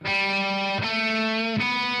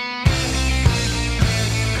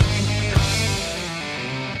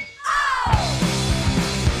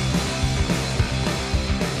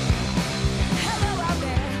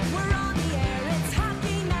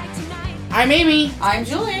I'm Amy. I'm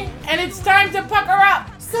Julie. And it's time to pucker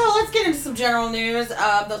up. So let's get into some general news.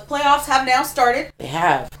 The playoffs have now started. They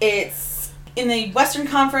have. It's in the Western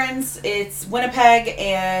Conference. It's Winnipeg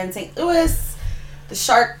and St. Louis, the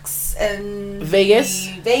Sharks and Vegas.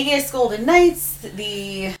 the Vegas Golden Knights,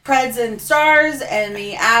 the Preds and Stars, and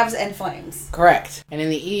the Avs and Flames. Correct. And in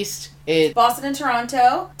the East, it's Boston and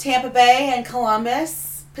Toronto, Tampa Bay and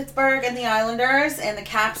Columbus, Pittsburgh and the Islanders, and the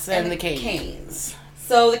Caps and the Canes.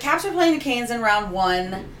 So the Caps are playing the Canes in round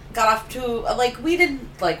one. Got off to, we didn't,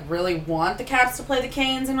 really want the Caps to play the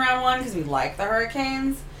Canes in round one because we like the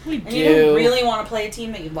Hurricanes. We and do. you don't really want to play a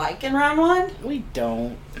team that you like in round one. We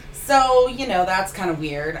don't. So, that's kind of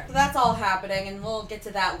weird. So that's all happening, and we'll get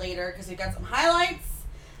to that later because we've got some highlights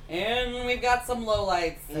and we've got some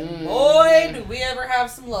lowlights. And boy, do we ever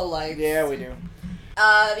have some lowlights. Yeah, we do.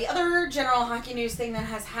 The other general hockey news thing that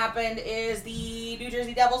has happened is the New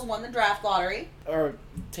Jersey Devils won the draft lottery. Or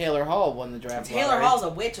Taylor Hall won the draft lottery. Taylor Hall's a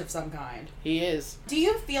witch of some kind. He is. Do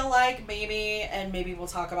you feel like maybe we'll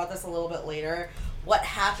talk about this a little bit later, what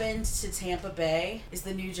happened to Tampa Bay is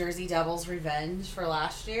the New Jersey Devils' revenge for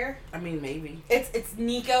last year? I mean, maybe. It's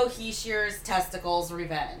Nico Heischer's testicles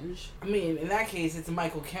revenge. I mean, in that case, it's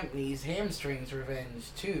Michael Kempney's hamstrings revenge,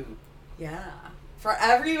 too. Yeah. For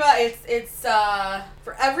everybody,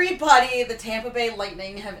 for everybody the Tampa Bay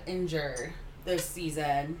Lightning have injured this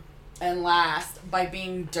season and last by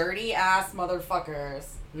being dirty-ass motherfuckers.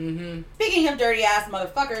 Mm-hmm. Speaking of dirty-ass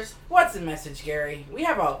motherfuckers, what's the message, Gary? We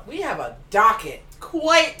have a docket.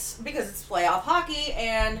 Quite, because it's playoff hockey,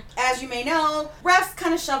 and as you may know, refs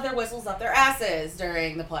kind of shove their whistles up their asses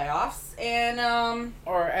during the playoffs, and,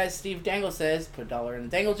 or as Steve Dangle says, put $1 in the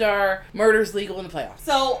dangle jar, murder's legal in the playoffs.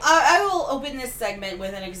 So, I will open this segment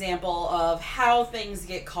with an example of how things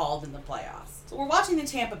get called in the playoffs. So, we're watching the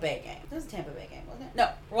Tampa Bay game. This is a Tampa Bay game, wasn't it? No,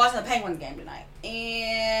 we're watching the Penguins game tonight.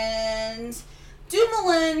 And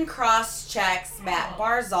Dumoulin cross-checks Matt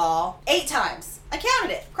Barzal 8 times. I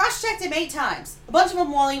counted it. Cross-checked him 8 times. A bunch of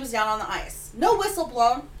them while he was down on the ice. No whistle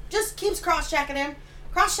blown. Just keeps cross-checking him.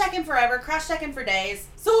 Cross-checking forever. Cross-checking for days.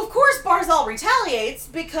 So, of course, Barzal retaliates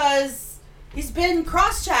because he's been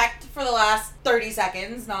cross-checked for the last 30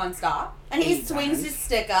 seconds nonstop. And he swings his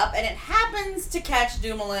stick up, and it happens to catch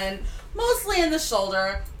Dumoulin mostly in the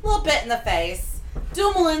shoulder, a little bit in the face.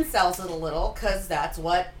 Dumoulin sells it a little because that's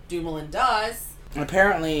what Dumoulin does.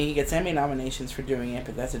 Apparently, he gets Emmy nominations for doing it,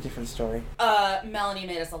 but that's a different story. Melanie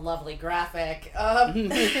made us a lovely graphic.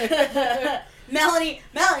 Melanie,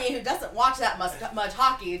 who doesn't watch that much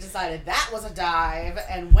hockey, decided that was a dive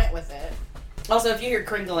and went with it. Also, if you hear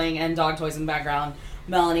crinkling and dog toys in the background,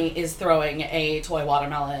 Melanie is throwing a toy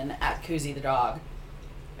watermelon at Koozie the dog.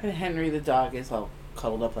 And Henry the dog is all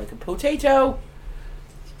cuddled up like a potato.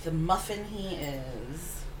 The muffin he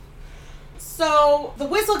is. So, the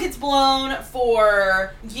whistle gets blown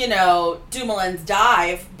for, Dumoulin's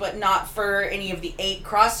dive, but not for any of the 8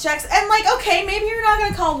 cross-checks. And, okay, maybe you're not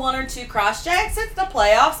going to call 1 or 2 cross-checks. It's the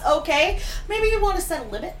playoffs, okay. Maybe you want to set a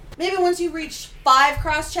limit. Maybe once you reach 5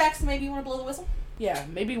 cross-checks, maybe you want to blow the whistle. Yeah,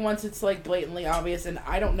 maybe once it's, blatantly obvious, and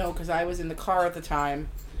I don't know, because I was in the car at the time,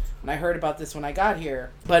 and I heard about this when I got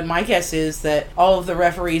here. But my guess is that all of the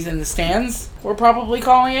referees in the stands were probably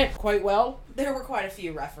calling it quite well. There were quite a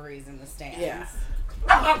few referees in the stands. Yeah.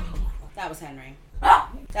 That was Henry.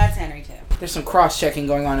 That's Henry, too. There's some cross-checking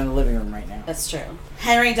going on in the living room right now. That's true.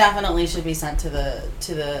 Henry definitely should be sent to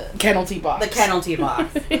the kennel box. The kennel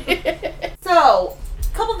box. So,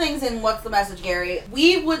 a couple things in What's the Message, Gary.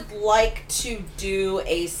 We would like to do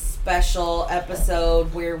a special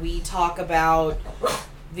episode where we talk about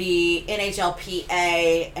the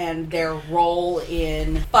NHLPA and their role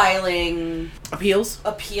in filing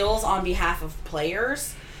appeals on behalf of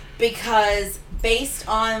players, because based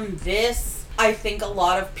on this, I think a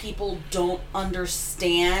lot of people don't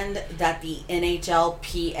understand that the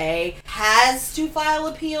NHLPA has to file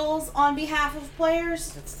appeals on behalf of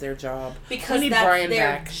players. That's their job. Because we need that's Brian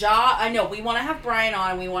their back. job. I know. We want to have Brian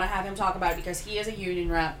on, and we want to have him talk about it because he is a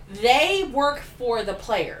union rep. They work for the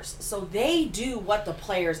players, so they do what the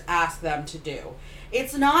players ask them to do.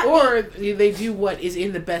 It's not... Or they do what is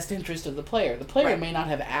in the best interest of the player. The player Right. may not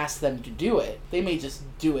have asked them to do it. They may just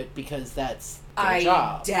do it because that's their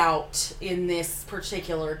job. I doubt in this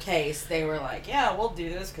particular case they were like, yeah, we'll do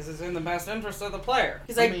this because it's in the best interest of the player.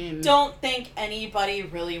 Because I don't think anybody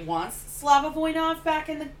really wants Slava Voinov back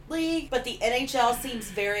in the league, but the NHL seems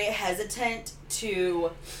very hesitant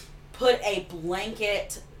to put a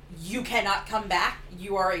blanket, you cannot come back,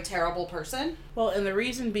 you are a terrible person. Well, and the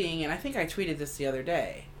reason being, and I think I tweeted this the other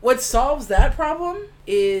day, what solves that problem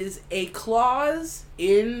is a clause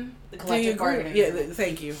in the collective bargaining agreement. Yeah,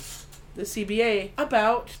 thank you. the CBA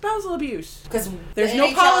about spousal abuse. Because There's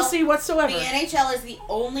no policy whatsoever. The NHL is the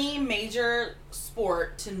only major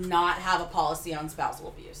sport to not have a policy on spousal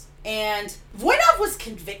abuse. And Voinov was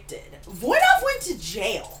convicted. Voinov went to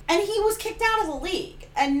jail. And he was kicked out of the league.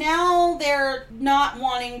 And now they're not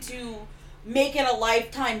wanting to make it a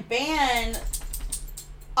lifetime ban,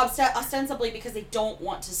 ostensibly because they don't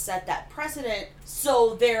want to set that precedent.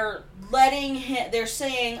 So they're letting him, they're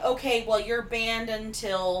saying, okay, well, you're banned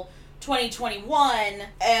until 2021,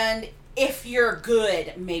 and if you're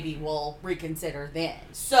good, maybe we'll reconsider then.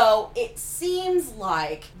 So it seems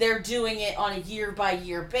like they're doing it on a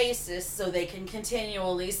year-by-year basis so they can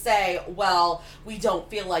continually say, well, we don't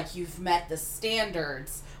feel like you've met the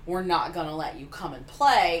standards. We're not going to let you come and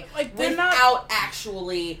play, Like, without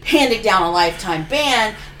actually handing down a lifetime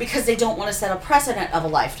ban, because they don't want to set a precedent of a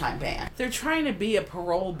lifetime ban. They're trying to be a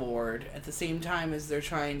parole board at the same time as they're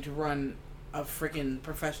trying to run a freaking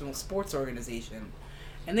professional sports organization.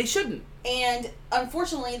 And they shouldn't. And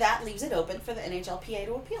unfortunately, that leaves it open for the NHLPA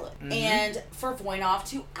to appeal it. Mm-hmm. And for Voinov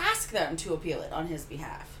to ask them to appeal it on his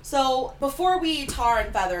behalf. So before we tar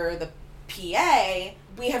and feather the PA,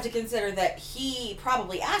 we have to consider that he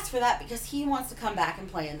probably asked for that because he wants to come back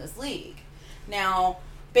and play in this league. Now,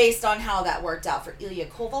 based on how that worked out for Ilya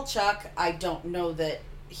Kovalchuk, I don't know that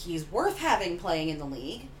he's worth having playing in the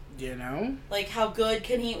league. You know? Like, how good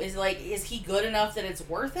can he... Is he good enough that it's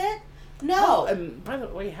worth it? No. And by the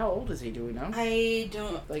way, how old is he, do we know? I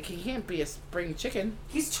don't... Like, he can't be a spring chicken.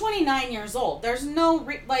 He's 29 years old. There's no...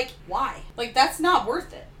 why? Like, that's not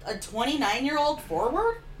worth it. A 29-year-old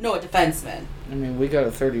forward? No, a defenseman. I mean, we got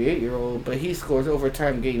a 38-year-old, but he scores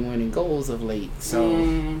overtime game-winning goals of late, so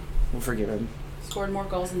we'll forgive him. Scored more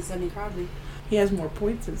goals than Sidney Crosby. He has more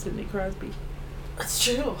points than Sidney Crosby. That's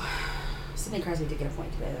true. Sidney Crosby did get a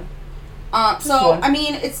point today, though. So, I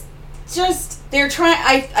mean, it's just, they're trying,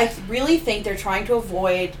 I really think they're trying to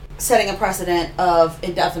avoid setting a precedent of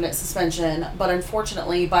indefinite suspension, but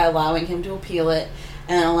unfortunately, by allowing him to appeal it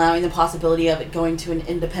and allowing the possibility of it going to an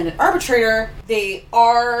independent arbitrator, they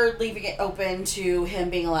are leaving it open to him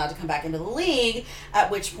being allowed to come back into the league,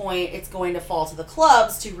 at which point it's going to fall to the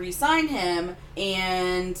clubs to re-sign him,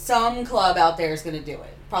 and some club out there is going to do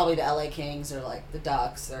it. Probably the LA Kings or like the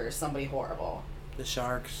Ducks or somebody horrible. The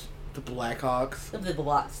Sharks. The Blackhawks. The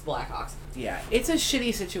Blackhawks. Yeah, it's a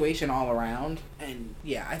shitty situation all around. And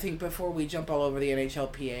yeah, I think before we jump all over the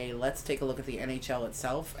NHLPA, let's take a look at the NHL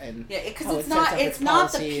itself and because it's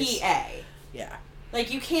not the PA. Yeah.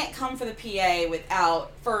 Like, you can't come for the PA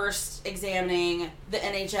without first examining the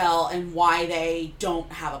NHL and why they don't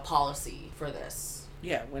have a policy for this.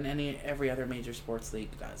 Yeah, when every other major sports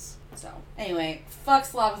league does. So, anyway, fuck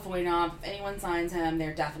Slava Voinov. If anyone signs him,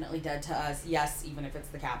 they're definitely dead to us. Yes, even if it's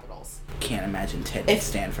the Capitals. Can't imagine Ted would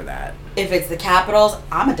stand for that. If it's the Capitals,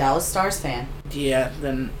 I'm a Dallas Stars fan. Yeah,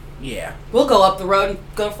 then, yeah. We'll go up the road and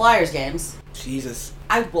go to Flyers games. Jesus.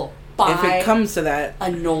 I will buy if it comes to that, a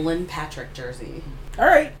Nolan Patrick jersey.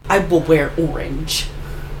 Alright. I will wear orange.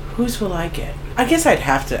 Whose will I get? I guess I'd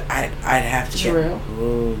have to Drew. get...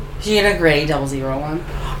 Ooh. Should you get a Gritty 001?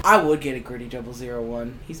 I would get a Gritty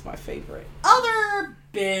 001. He's my favorite. Other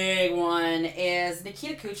big one is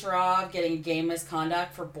Nikita Kucherov getting game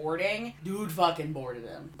misconduct for boarding. Dude fucking boarded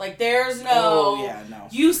him. Like, there's no... Oh, yeah, no.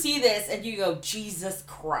 You see this and you go, Jesus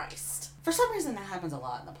Christ. For some reason, that happens a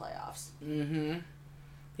lot in the playoffs. Mm-hmm.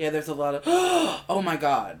 Yeah, there's a lot of... Oh, my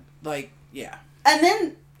God. Like, yeah. And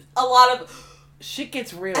then a lot of... Shit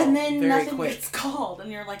gets real and then very nothing quick. gets called,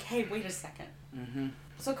 and you're like, hey, wait a second. Mm-hmm.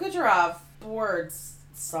 So Kucherov boards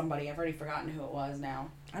somebody. I've already forgotten who it was now.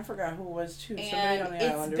 I forgot who it was, too. And somebody on the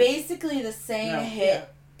it's Islanders. basically the same hit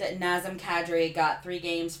that Nazem Kadri got 3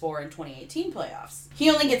 games for in 2018 playoffs. He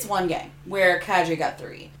only gets 1 game, where Kadri got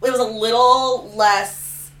 3. It was a little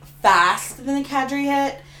less fast than the Kadri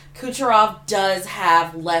hit. Kucherov does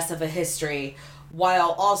have less of a history,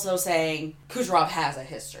 while also saying Kucherov has a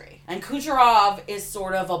history. And Kucherov is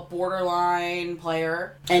sort of a borderline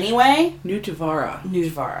player anyway. Nutavara.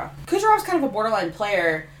 Kucherov's kind of a borderline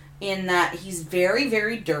player in that he's very,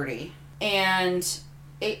 very dirty. And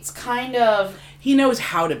it's kind of... He knows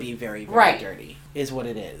how to be very, very dirty, is what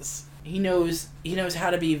it is. He knows how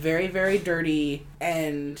to be very, very dirty,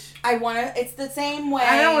 and... It's the same way...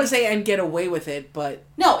 I don't want to say and get away with it, but...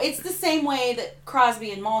 No, it's the same way that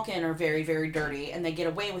Crosby and Malkin are very, very dirty, and they get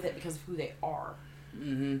away with it because of who they are.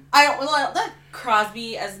 Mm-hmm. I don't like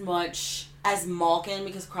Crosby as much as Malkin,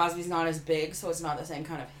 because Crosby's not as big, so it's not the same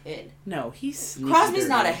kind of hit. No, he's sneaky Crosby's dirty.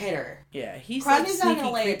 not a hitter. Yeah, he's Crosby's like not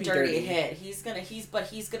gonna lay a dirty dirty hit. He's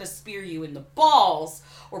gonna spear you in the balls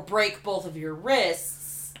or break both of your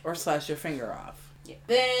wrists or slash your finger off. Yeah.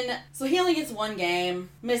 Then, so he only gets one game,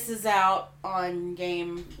 misses out on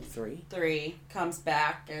game 3, comes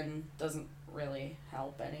back and doesn't really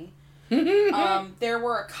help any. There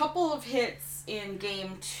were a couple of hits in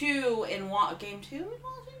game 2 in Washington?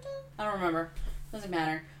 I don't remember. Doesn't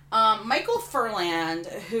matter. Michael Furland,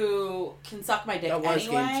 who can suck my dick That was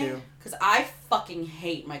anyway. game 2. Because I fucking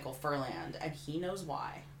hate Michael Furland, and he knows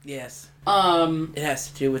why. Yes. It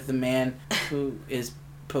has to do with the man who is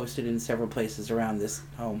posted in several places around this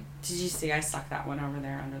home. Did you see I stuck that one over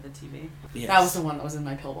there under the TV? Yes. That was the one that was in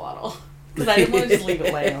my pill bottle. Because I didn't want to just leave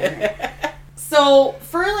it laying over here. So,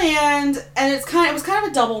 Furland, and it was kind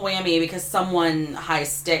of a double whammy because someone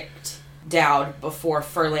high-sticked Dowd before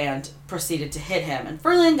Furland proceeded to hit him. And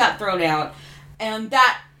Furland got thrown out, and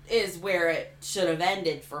that is where it should have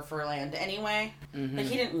ended for Furland anyway. Mm-hmm. Like,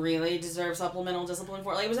 he didn't really deserve supplemental discipline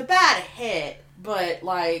for it. Like, it was a bad hit, but,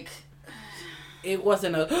 like... It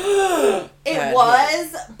wasn't a... It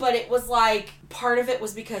was, but it was, like, part of it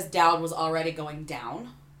was because Dowd was already going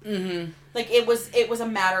down. Mm-hmm. Like, it was a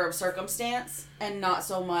matter of circumstance and not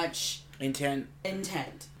so much... Intent.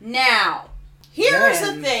 Now, here's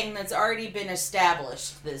the thing that's already been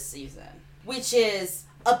established this season, which is,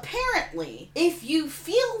 apparently, if you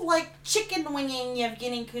feel like chicken winging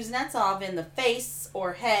Yevgeny Kuznetsov in the face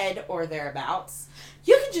or head or thereabouts,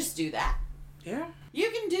 you can just do that. Yeah. You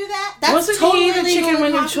can do that. That's Wasn't totally he the legal chicken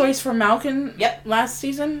wing in of hockey. choice for Malkin? Yep. Last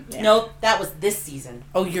season? Yeah. Nope, that was this season.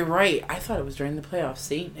 Oh, you're right. I thought it was during the playoffs.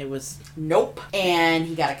 See? It was... Nope. And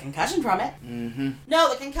he got a concussion from it. Mm-hmm. No,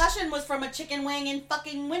 the concussion was from a chicken wing in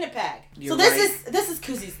fucking Winnipeg. You're so right. this is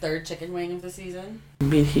Kuzi's third chicken wing of the season.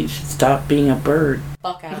 Maybe he should stop being a bird.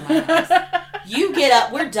 Fuck out of my house. You get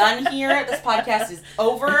up. We're done here. This podcast is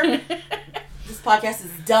over. This podcast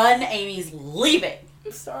is done. Amy's leaving.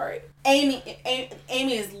 I'm sorry. Amy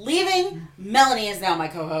is leaving. Melanie is now my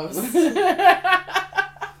co-host.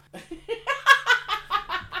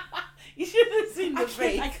 You should have seen the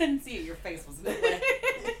face. I couldn't see it. Your face was in the way.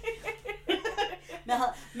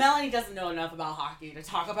 Melanie doesn't know enough about hockey to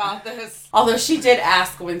talk about this. Although she did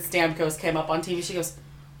ask when Stamkos came up on TV, she goes,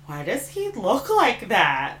 "Why does he look like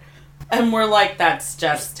that?" And we're like, that's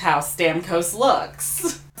just how Stamkos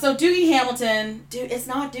looks. So Doogie Hamilton, dude, it's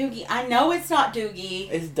not Doogie. I know it's not Doogie.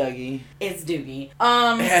 It's Dougie. It's Doogie.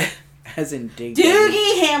 As in Dig.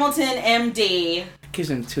 Doogie Hamilton, MD. Gives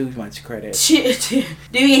him too much credit.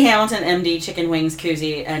 Doogie Hamilton, MD, chicken wings,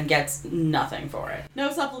 koozie, and gets nothing for it.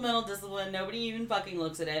 No supplemental discipline. Nobody even fucking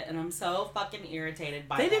looks at it, and I'm so fucking irritated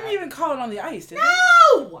by They that. didn't even call it on the ice, did they?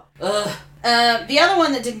 No! Ugh. The other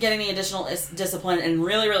one that didn't get any additional discipline and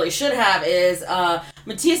really, really should have is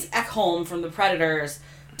Matthias Ekholm from the Predators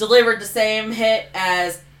delivered the same hit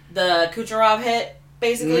as the Kucherov hit,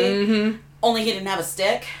 basically. Mm-hmm. Only he didn't have a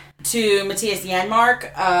stick. To Matthias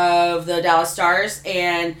Janmark of the Dallas Stars,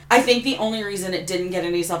 and I think the only reason it didn't get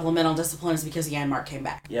any supplemental discipline is because Janmark came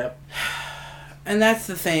back. Yep. And that's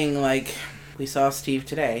the thing, like, we saw Steve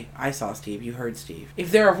today. I saw Steve. You heard Steve.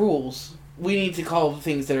 If there are rules, we need to call the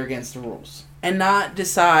things that are against the rules. And not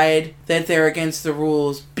decide that they're against the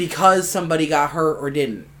rules because somebody got hurt or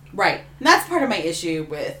didn't. Right. And that's part of my issue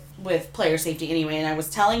with player safety anyway, and I was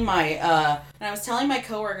telling my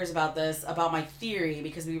coworkers about this, about my theory,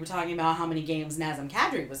 because we were talking about how many games Nazem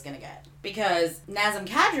Kadri was going to get. Because Nazem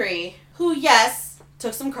Kadri, who, yes,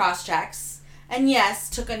 took some cross-checks, and yes,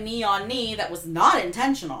 took a knee-on-knee that was not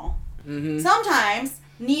intentional. Mm-hmm. Sometimes,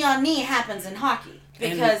 knee-on-knee happens in hockey.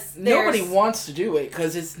 Because nobody wants to do it,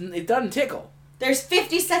 because it doesn't tickle. There's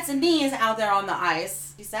 50 sets of knees out there on the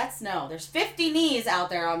ice. 50 sets? No. There's 50 knees out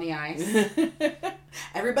there on the ice.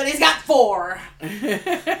 Everybody's got 4.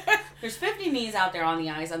 There's 50 knees out there on the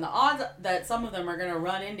ice, and the odds that some of them are going to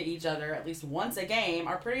run into each other at least once a game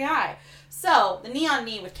are pretty high. So, the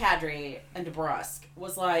knee-on-knee with Kadri and DeBrusk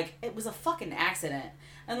was like, it was a fucking accident.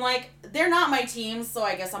 And, like, they're not my teams, so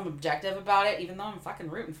I guess I'm objective about it, even though I'm fucking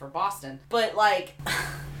rooting for Boston. But, like...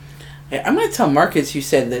 Yeah, I'm going to tell Marcus you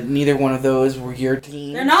said that neither one of those were your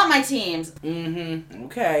team. They're not my teams. Mm-hmm.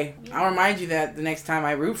 Okay. I'll remind you that the next time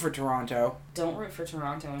I root for Toronto. Don't root for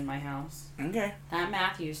Toronto in my house. Okay. That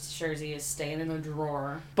Matthews jersey is staying in a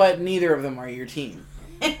drawer. But neither of them are your team.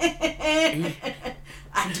 I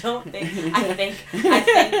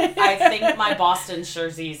think my Boston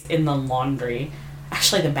jersey's in the laundry.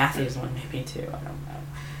 Actually, the Matthews one maybe too. I don't know.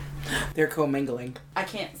 They're commingling. I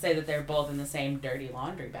can't say that they're both in the same dirty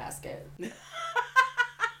laundry basket.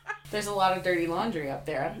 There's a lot of dirty laundry up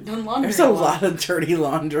there. I haven't done laundry. There's a lot of dirty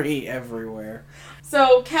laundry everywhere.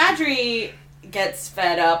 So Kadri gets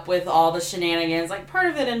fed up with all the shenanigans. Like, part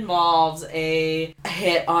of it involves a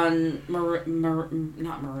hit on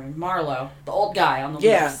Marlo, the old guy on the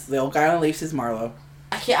Leafs. The old guy on the Leafs is Marlo.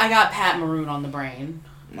 I got Pat Maroon on the brain.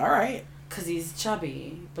 All right. Because he's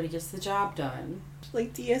chubby, but he gets the job done.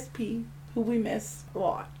 Like DSP, who we miss a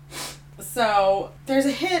lot. So, there's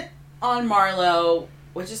a hit on Marlo,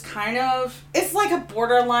 which is kind of... It's like a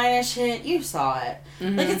borderline-ish hit. You saw it.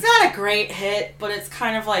 Mm-hmm. Like, it's not a great hit, but it's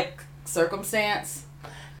kind of like circumstance.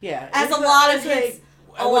 Yeah. As a lot of hits...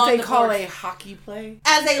 What they call a hockey play?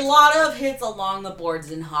 As a lot of hits along the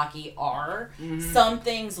boards in hockey are, some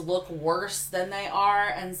things look worse than they are,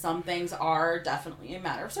 and some things are definitely a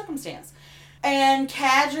matter of circumstance. And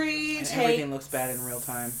Kadri takes... Everything looks bad in real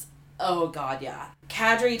time. Oh, God, yeah.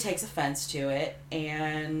 Kadri takes offense to it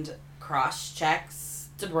and cross-checks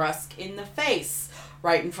DeBrusk in the face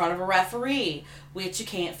right in front of a referee, which you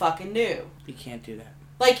can't fucking do. You can't do that.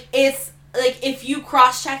 Like, it's... Like, if you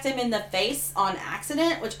cross-checked him in the face on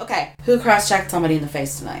accident, which, okay, who cross-checked somebody in the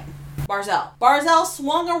face tonight? Barzal. Barzal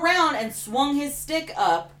swung around and swung his stick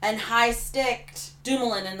up and high-sticked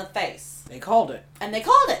Dumoulin in the face. They called it. And they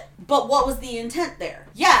called it. But what was the intent there?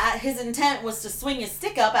 Yeah, his intent was to swing his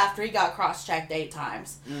stick up after he got cross-checked 8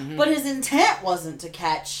 times. Mm-hmm. But his intent wasn't to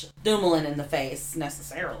catch Dumoulin in the face,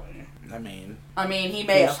 necessarily. I mean, he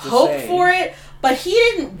may have hoped for it, but he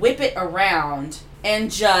didn't whip it around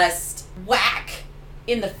and just whack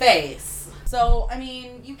in the face. So, I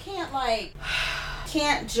mean, you can't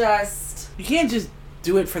just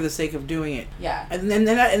do it for the sake of doing it. Yeah. And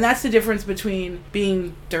that's the difference between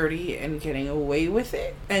being dirty and getting away with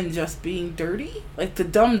it and just being dirty. Like, the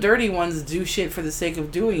dumb, dirty ones do shit for the sake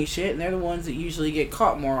of doing shit, and they're the ones that usually get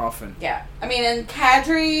caught more often. Yeah. I mean, and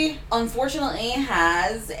Kadri, unfortunately,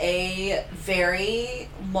 has a very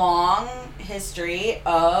long history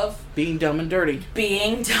of being dumb and dirty.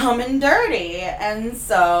 And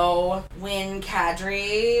so, when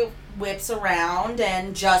Kadri whips around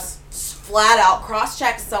and just flat out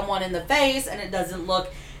cross-checks someone in the face and it doesn't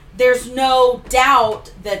look... There's no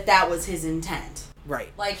doubt that that was his intent. Right.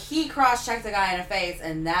 Like, he cross-checked the guy in the face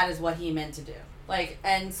and that is what he meant to do. Like,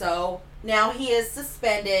 and so now he is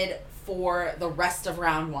suspended for the rest of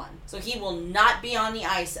round 1. So he will not be on the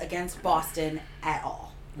ice against Boston at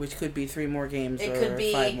all. Which could be 3 more games it or could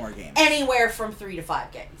be 5 more games. Anywhere from 3 to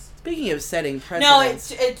 5 games. Speaking of setting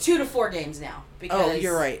precedents... No, it's 2 to 4 games now. Oh,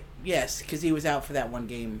 you're right. Yes, because he was out for that one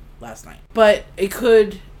game last night. But it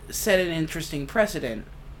could set an interesting precedent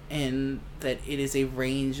in that it is a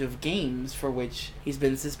range of games for which he's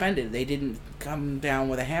been suspended. They didn't come down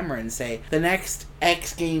with a hammer and say, the next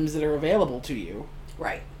X games that are available to you.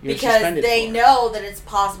 Right. Because they know that it's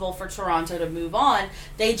possible for Toronto to move on.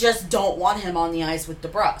 They just don't want him on the ice with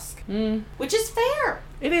DeBrusk. Which is fair.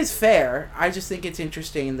 It is fair. I just think it's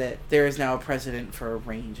interesting that there is now a precedent for a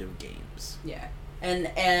range of games. Yeah.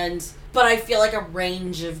 But I feel like a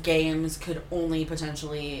range of games could only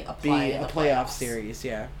potentially apply in the playoff series,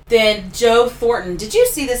 yeah. Then Joe Thornton, did you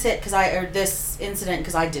see this this incident?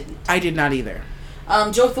 Because I didn't. I did not either.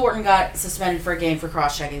 Joe Thornton got suspended for a game for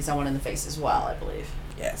cross-checking someone in the face as well, I believe.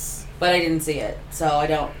 Yes. But I didn't see it,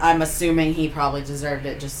 so I'm assuming he probably deserved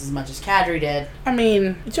it just as much as Kadri did. I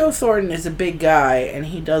mean, Joe Thornton is a big guy, and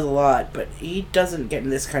he does a lot, but he doesn't get in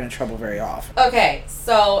this kind of trouble very often. Okay,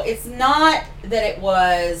 so it's not that it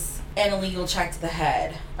was an illegal check to the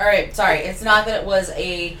head. Alright, sorry, it's not that it was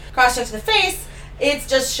a cross-check to the face, it's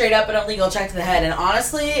just straight up an illegal check to the head, and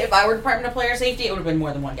honestly, if I were Department of Player Safety, it would have been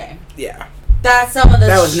more than 1 game. Yeah. That's some of the...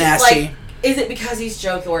 That was nasty. Like, is it because he's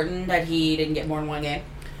Joe Thornton that he didn't get more than 1 game?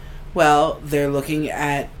 Well, they're looking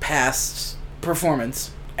at past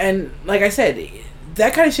performance. And, like I said,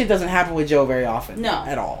 that kind of shit doesn't happen with Joe very often. No.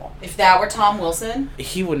 At all. If that were Tom Wilson...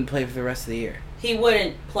 He wouldn't play for the rest of the year. He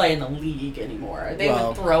wouldn't play in the league anymore. They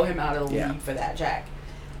would throw him out of the league for that, Jack.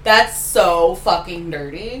 That's so fucking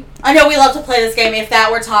dirty. I know we love to play this game. If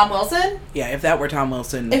that were Tom Wilson... Yeah, if that were Tom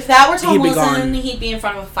Wilson... If that were Tom Wilson, he'd be in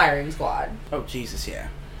front of a firing squad. Oh, Jesus, yeah.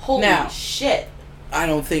 Holy shit. I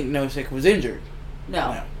don't think Nosek was injured.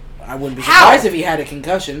 No. I wouldn't be surprised if he had a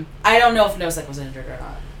concussion. I don't know if Nosek was injured or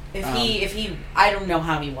not. If he, I don't know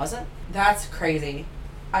how he wasn't. That's crazy.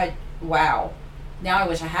 Wow. Now I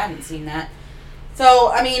wish I hadn't seen that.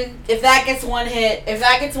 So, I mean, if that gets 1 hit, if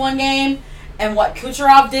that gets 1 game, and what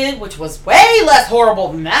Kucherov did, which was way less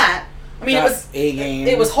horrible than that. I mean, it was a game.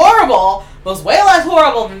 It was horrible, but it was way less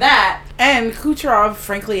horrible than that. And Kucherov,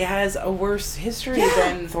 frankly, has a worse history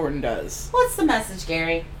than Thornton does. What's the message,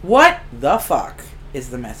 Gary? What the fuck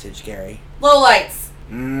is the message, Gary? Low lights.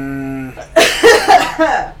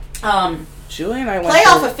 Julie and I went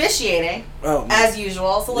Playoff officiating, Oh, as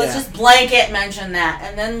usual. So let's just blanket mention that,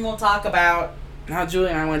 and then we'll talk about. Now Julie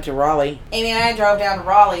and I went to Raleigh. Amy and I drove down to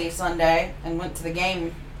Raleigh Sunday and went to the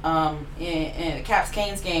game, in a Caps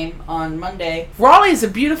Canes game on Monday. Raleigh is a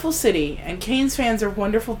beautiful city, and Canes fans are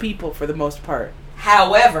wonderful people for the most part.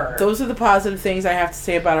 However, Those are the positive things I have to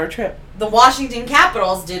say about our trip. the Washington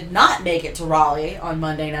Capitals did not make it to Raleigh on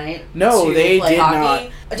Monday night. No, to they play did hockey.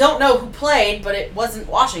 not. I don't know who played, but it wasn't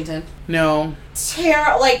Washington. No.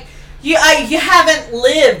 Like you haven't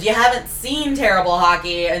lived, you haven't seen terrible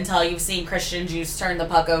hockey until you've seen Christian Juice turn the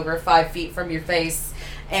puck over 5 feet from your face,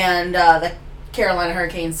 and the Carolina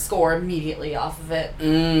Hurricanes score immediately off of it.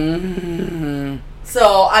 Mm-hmm.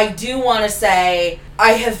 So I do want to say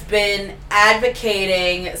I have been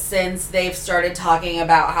advocating since they've started talking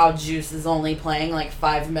about how Juice is only playing like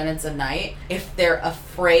 5 minutes a night. If they're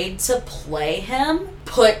afraid to play him,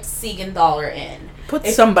 put Siegenthaler in. Put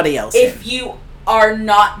somebody else in. If you are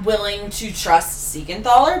not willing to trust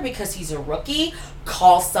Siegenthaler because he's a rookie,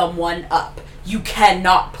 call someone up. You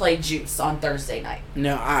cannot play Juice on Thursday night.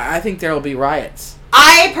 No, I think there will be riots.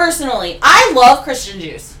 I love Christian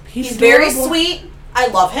Juice. He's very adorable. sweet. I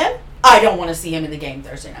love him. I don't want to see him in the game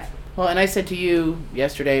Thursday night. Well, and I said to you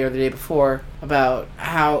yesterday or the day before about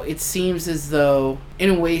how it seems as though, in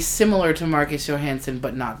a way similar to Marcus Johansson,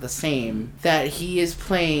 but not the same, that he is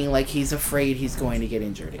playing like he's afraid he's going to get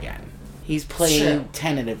injured again. He's playing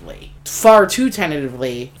tentatively. Far too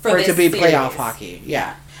tentatively for it to be series. playoff hockey.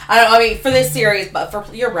 Yeah. I mean, for this series,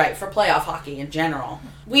 but you're right, for playoff hockey in general.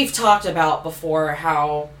 We've talked about before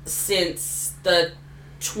how since the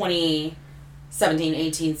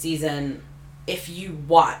 2017-18 season, if you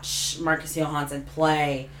watch Marcus Johansson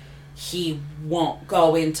play, he won't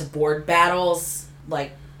go into board battles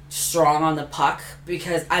like strong on the puck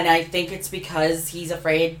and I think it's because he's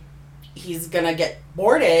afraid he's gonna get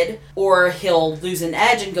boarded or he'll lose an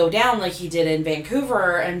edge and go down like he did in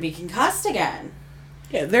Vancouver and be concussed again.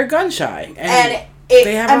 Yeah, they're gun shy. And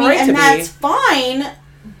they have a right to be. and that's fine,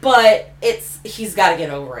 but he's got to get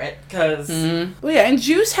over it because Well, yeah, and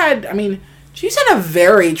Juice had a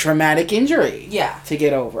very traumatic injury. Yeah. To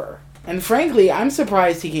get over. And frankly, I'm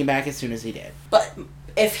surprised he came back as soon as he did. But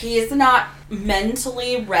if he's not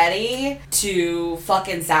mentally ready to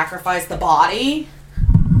fucking sacrifice the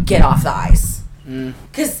get off the ice.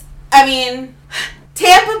 Because,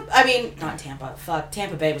 Tampa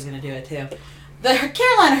Bay was going to do it too. The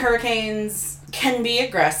Carolina Hurricanes can be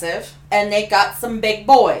aggressive, and they got some big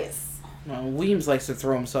boys. Well, Weems likes to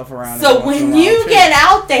throw himself around. So when you get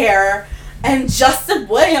out there, and Justin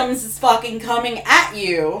Williams is fucking coming at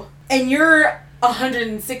you, and you're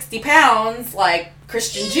 160 pounds, like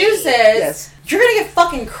Christian Juice is, you're going to get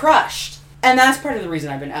fucking crushed. And that's part of the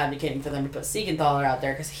reason I've been advocating for them to put Siegenthaler out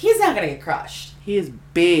there, because he's not going to get crushed. He is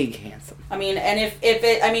big, handsome.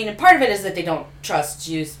 And part of it is that they don't trust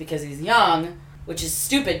Juice because he's young, which is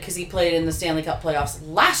stupid because he played in the Stanley Cup playoffs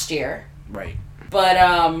last year. Right. But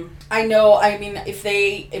if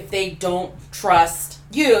they don't trust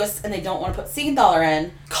Juice and they don't want to put Siegenthaler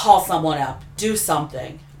in, call someone up. Do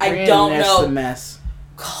something. I don't know. The mess.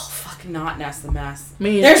 Not Ness the mess.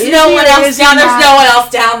 There's no one else down. There's no one else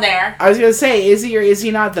down there. I was gonna say, is he or is he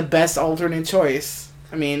not the best alternate choice?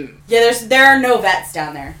 There are no vets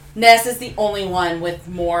down there. Ness is the only one with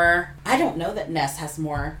more. I don't know that Ness has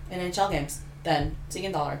more NHL games than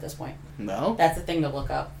Siegenthaler at this point. No, that's the thing to look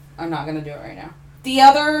up. I'm not gonna do it right now. The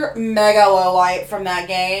other mega low light from that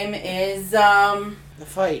game is the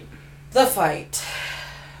fight. The fight.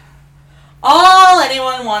 All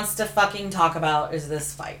anyone wants to fucking talk about is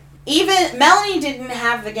this fight. Even Melanie didn't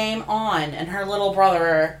have the game on, and her little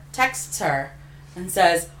brother texts her and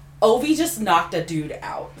says, Ovi just knocked a dude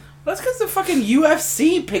out. That's because the fucking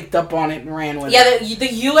UFC picked up on it and ran with it. Yeah, the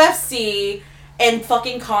UFC and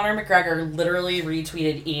fucking Conor McGregor literally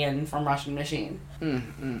retweeted Ian from Russian Machine.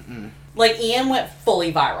 Like, Ian went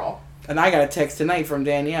fully viral. And I got a text tonight from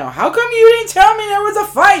Danielle. How come you didn't tell me there was a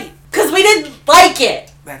fight? Because we didn't like it.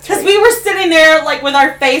 That's Because right. we were sitting there, like, with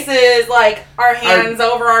our faces, like, our hands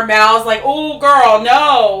over our mouths, like, oh, girl,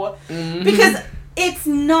 no. Mm-hmm. Because it's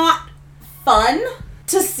not fun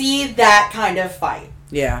to see that kind of fight.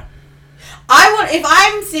 Yeah. If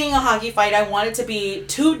I'm seeing a hockey fight, I want it to be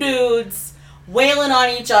two dudes wailing on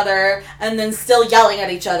each other and then still yelling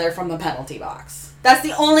at each other from the penalty box. That's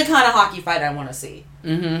the only kind of hockey fight I want to see.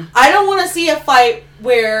 Mm-hmm. I don't want to see a fight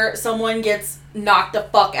where someone gets knocked the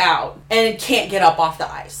fuck out and can't get up off the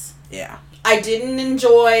ice. Yeah. I didn't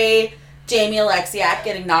enjoy Jamie Alexiak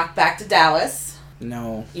getting knocked back to Dallas.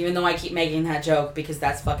 No. Even though I keep making that joke because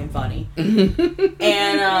that's fucking funny. And,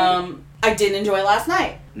 I didn't enjoy last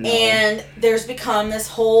night. No. And there's become this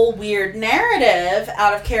whole weird narrative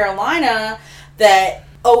out of Carolina that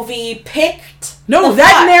OV picked. No,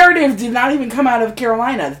 that narrative did not even come out of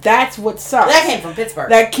Carolina. That's what sucks. That came from Pittsburgh.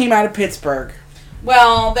 That came out of Pittsburgh.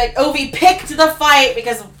 Well, that OV picked the fight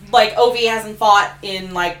because, like, OV hasn't fought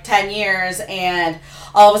in, like, 10 years, and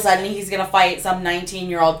all of a sudden he's going to fight some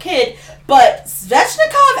 19-year-old kid. But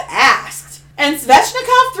Svechnikov asked, and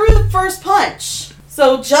Svechnikov threw the first punch.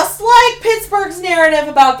 So just like Pittsburgh's narrative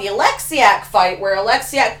about the Alexiak fight, where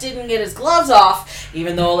Alexiak didn't get his gloves off,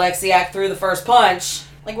 even though Alexiak threw the first punch,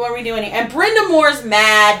 like, what are we doing here? And Brind'Amour's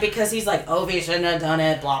mad because he's like, Ovi shouldn't have done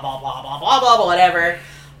it, blah, blah, blah, blah, blah, blah, whatever.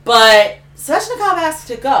 But Svechnikov asked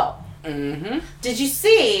to go. Mm-hmm. Did you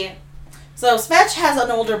see? So Svech has an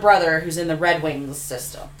older brother who's in the Red Wings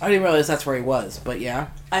system. I didn't realize that's where he was, but yeah.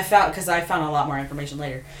 I found a lot more information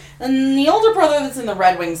later. And the older brother that's in the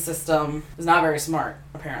Red Wings system is not very smart,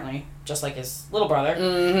 apparently. Just like his little brother.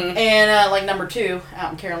 Mm-hmm. And, like, number 2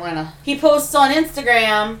 out in Carolina. He posts on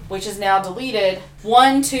Instagram, which is now deleted,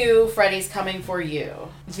 1-2, Freddie's coming for you.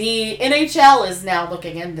 The NHL is now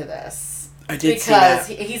looking into this. I did see that.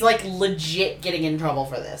 Because he's, like, legit getting in trouble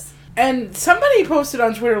for this. And somebody posted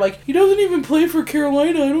on Twitter, like, he doesn't even play for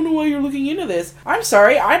Carolina. I don't know why you're looking into this. I'm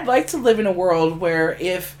sorry. I'd like to live in a world where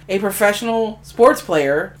if a professional sports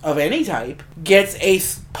player of any type gets a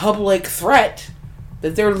public threat,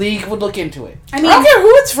 that their league would look into it. I don't care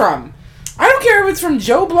who it's from. I don't care if it's from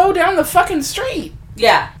Joe Blow down the fucking street.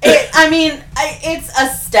 Yeah. It's a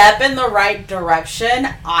step in the right direction,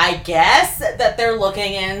 I guess, that they're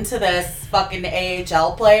looking into this fucking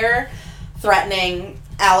AHL player threatening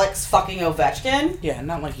Alex fucking Ovechkin. Yeah,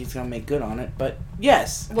 not like he's gonna make good on it, but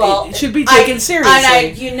yes. Well, it should be taken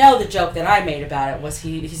seriously. You know the joke that I made about it was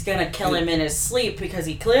he's gonna kill him in his sleep because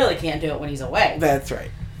he clearly can't do it when he's awake. That's right.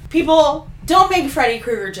 People, don't make Freddy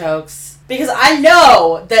Krueger jokes, because I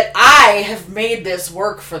know that I have made this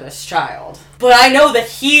work for this child. But I know that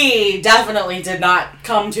he definitely did not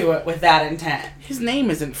come to it with that intent. His name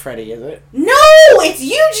isn't Freddy, is it? No, it's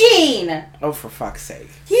Eugene! Oh, for fuck's sake.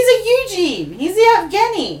 He's a Eugene. He's the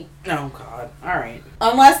Evgeny. Oh, God. Alright.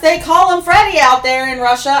 Unless they call him Freddy out there in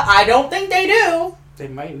Russia. I don't think they do. They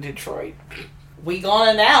might in Detroit. We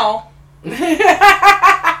gonna now.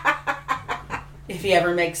 If he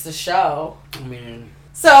ever makes the show. I mean...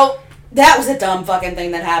 So, that was a dumb fucking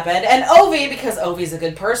thing that happened. And Ovi, because Ovi's a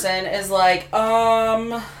good person, is like,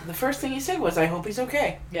 The first thing he said was, I hope he's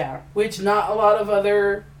okay. Yeah. Which not a lot of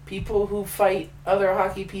other people who fight other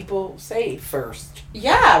hockey people say first.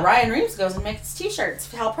 Yeah, Ryan Reeves goes and makes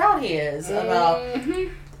t-shirts, how proud he is about,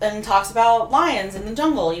 and talks about lions in the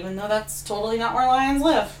jungle, even though that's totally not where lions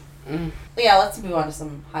live. But yeah, let's move on to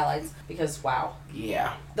some highlights, because wow.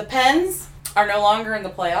 Yeah. The Pens are no longer in the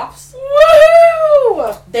playoffs.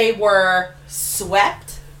 Woohoo! They were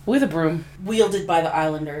swept. With a broom. Wielded by the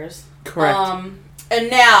Islanders. Correct. And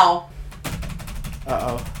now...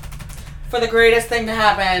 Uh-oh. For the greatest thing to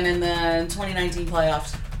happen in the 2019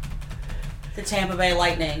 playoffs. The Tampa Bay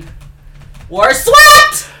Lightning were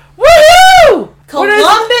swept! Woohoo!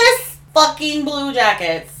 Columbus fucking Blue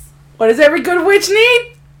Jackets. What does every good witch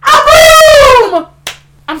need? A broom!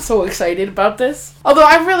 I'm so excited about this. Although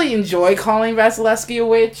I really enjoy calling Vasilevsky a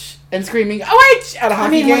witch and screaming, "A witch!" at a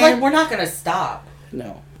hockey game. We're not going to stop.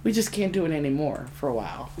 No. We just can't do it anymore for a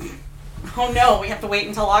while. Oh no, we have to wait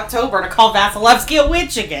until October to call Vasilevsky a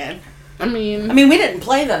witch again. I mean, we didn't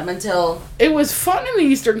play them until... It was fun in the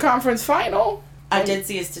Eastern Conference Final. I did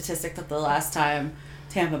see a statistic that the last time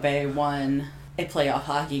Tampa Bay won a playoff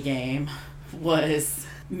hockey game was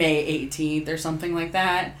May 18th or something like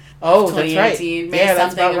that. Oh, that's right. May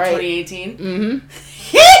that's about right. 2018. Mm-hmm.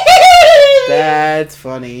 That's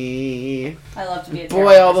funny. I love to be a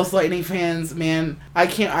boy, all those Lightning fans, man. I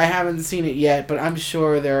haven't seen it yet, but I'm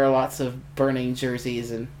sure there are lots of burning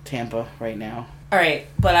jerseys in Tampa right now. All right,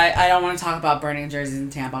 but I don't want to talk about burning jerseys in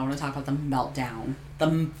Tampa. I want to talk about the meltdown.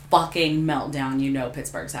 The fucking meltdown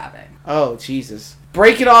Pittsburgh's having. Oh, Jesus.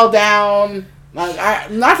 Break it all down. Not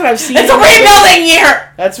that I've seen it. It's a rebuilding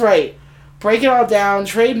year! That's right. Break it all down.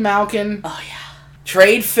 Trade Malkin. Oh, yeah.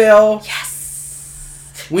 Trade Phil.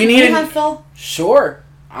 Yes. We need to have Phil? Sure.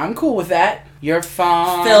 I'm cool with that. You're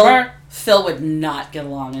fine. Phil would not get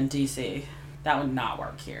along in D.C. That would not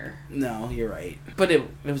work here. No, you're right. But it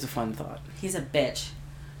was a fun thought. He's a bitch.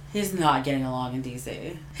 He's not getting along in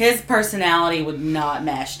D.C. His personality would not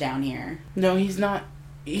mesh down here. No, he's not.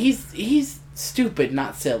 He's stupid,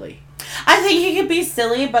 not silly. I think he could be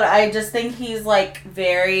silly, but I just think he's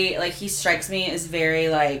very he strikes me as very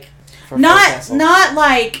not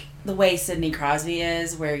like the way Sidney Crosby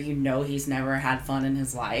is, where he's never had fun in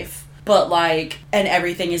his life. but like, and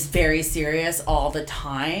everything is very serious all the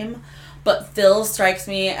time. But Phil strikes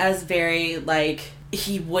me as very, like,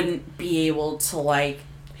 he wouldn't be able to, like...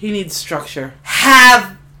 He needs structure.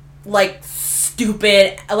 Have, like,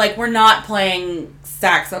 stupid... Like, we're not playing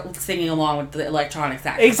sax, singing along with the electronic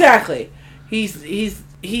sax. Exactly. He's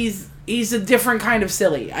a different kind of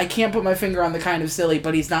silly. I can't put my finger on the kind of silly,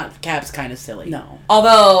 but he's not Cap's kind of silly. No.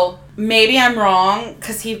 Although, maybe I'm wrong,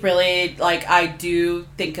 because he really, like, I do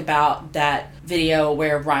think about that video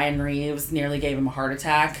where Ryan Reeves nearly gave him a heart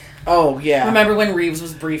attack. Oh, yeah. Remember when Reeves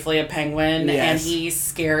was briefly a penguin, yes. and he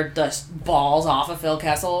scared the balls off of Phil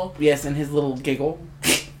Kessel? Yes, and his little giggle.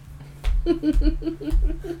 Melanie,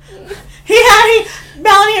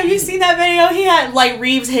 have you seen that video? He had, like,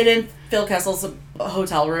 Reeves hidden Phil Kessel's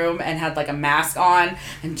hotel room and had, like, a mask on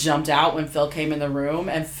and jumped out when Phil came in the room,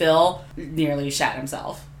 and Phil nearly shat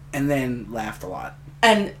himself. And then laughed a lot.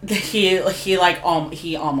 And he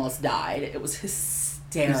almost died. It was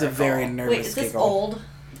hysterical. It was a very nervous Wait, is this giggle. old?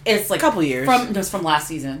 It's like a couple years. It's from last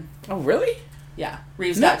season. Oh, really? Yeah.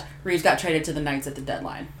 Reeves got traded to the Knights at the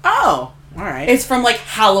deadline. Oh, all right. It's from like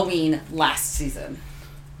Halloween last season.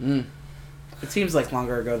 It seems like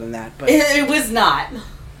longer ago than that, but It was not.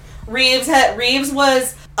 Reeves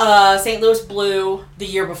was St. Louis Blue the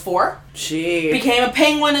year before. she Became a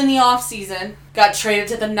Penguin in the off season. Got traded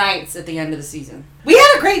to the Knights at the end of the season. We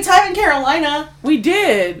had a great time in Carolina. We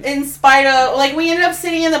did. In spite of, like, we ended up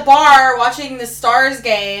sitting in the bar watching the Stars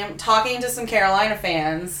game, talking to some Carolina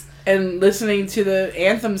fans. And listening to the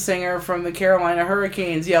anthem singer from the Carolina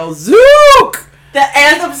Hurricanes yell, Zook! The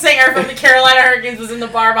anthem singer from the Carolina Hurricanes was in the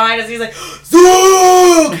bar behind us. He's like,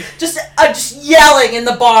 Zook! Just yelling in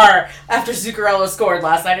the bar after Zuccarello scored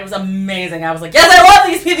last night. It was amazing. I was like, yes, I love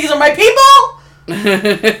these people. These are my people!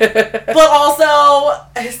 But also,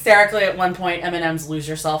 hysterically at one point, Eminem's Lose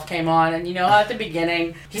Yourself came on. And, you know, at the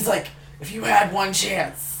beginning, he's like, if you had one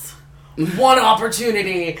chance, one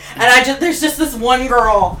opportunity. And there's just this one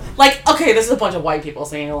girl. Like, okay, this is a bunch of white people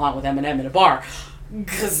singing along with Eminem in a bar.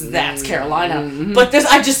 Because that's Carolina. Mm-hmm. But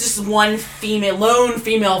this one lone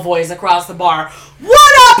female voice across the bar.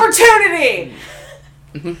 One opportunity!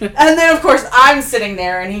 And then, of course, I'm sitting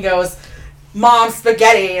there and he goes, Mom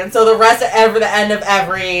Spaghetti. And so the end of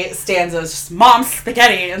every stanza is just Mom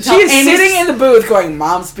Spaghetti. And she's sitting in the booth going,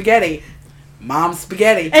 Mom Spaghetti. Mom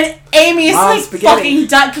Spaghetti. And Amy is like spaghetti. Fucking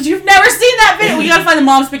done. Because you've never seen that video. We gotta find the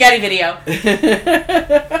Mom Spaghetti video.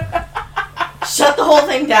 Shut the whole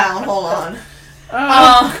thing down. Hold on.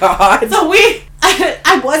 Oh, God. So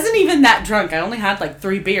I wasn't even that drunk. I only had like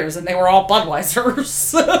 3 beers and they were all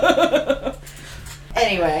Budweisers.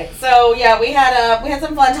 Anyway, so yeah, we had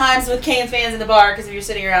some fun times with Canes fans in the bar because we were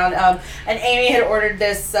sitting around, and Amy had ordered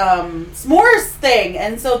this s'mores thing,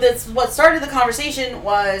 and so what started the conversation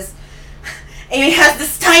was Amy has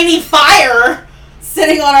this tiny fire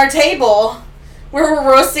sitting on our table where we're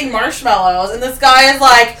roasting marshmallows, and this guy is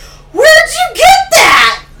like, "Where'd you get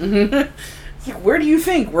that?" Mm-hmm. Where do you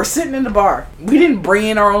think? We're sitting in the bar. We didn't bring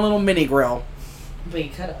in our own little mini grill. We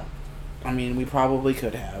could have. I mean, we probably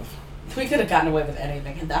could have. We could have gotten away with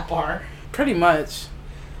anything in that bar. Pretty much.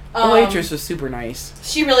 The waitress was super nice.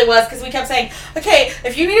 She really was, because we kept saying, okay,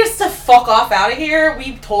 if you need us to fuck off out of here,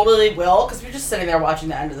 we totally will, because we were just sitting there watching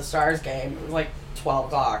the end of the Stars game. It was like 12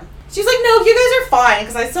 o'clock. She's like, no, you guys are fine,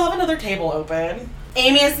 because I still have another table open.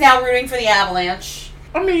 Amy is now rooting for the Avalanche.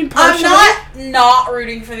 I mean, partially. I'm not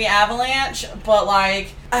rooting for the Avalanche, but, like,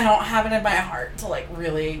 I don't have it in my heart to, like,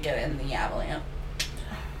 really get in the Avalanche.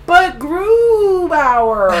 But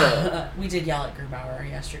Grubauer! We did yell at Grubauer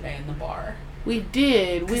yesterday in the bar. We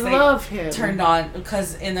did. We love him. Turned on,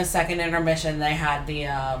 because in the second intermission they had the,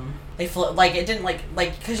 they flip, like, it didn't, like,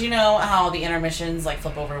 because you know how the intermissions, like,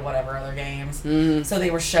 flip over whatever other games. Mm-hmm. So they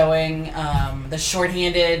were showing, the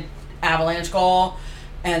shorthanded Avalanche goal,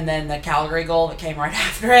 and then the Calgary goal that came right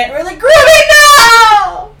after it. We're like, Groovy,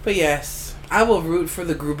 no! But yes, I will root for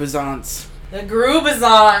the Grubazants. The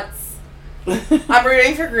Grubazants. I'm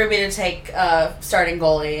rooting for Groovy to take starting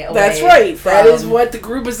goalie away. That's right. That is what the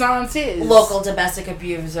Grubazants is. Local domestic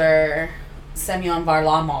abuser Semyon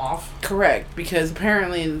Varlamov. Correct, because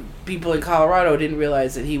apparently people in Colorado didn't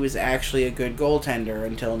realize that he was actually a good goaltender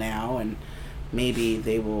until now, and maybe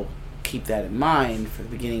they will keep that in mind for the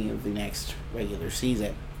beginning of the next regular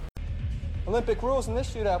season. Olympic rules in this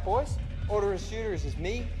shootout, boys. Order of shooters is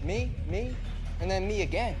me, and then me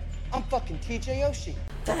again. I'm fucking TJ Oshie.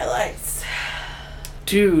 Highlights.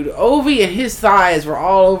 Dude, Ovi and his thighs were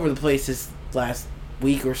all over the place this last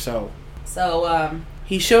week or so. So,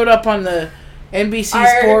 he showed up on the NBC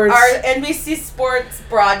our, Sports. Our NBC Sports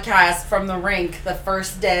broadcast from the rink the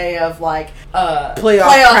first day of playoff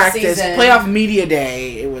practice, season. playoff media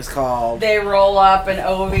day. It was called. They roll up and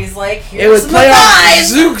Ovi's like, "Here's It was the playoff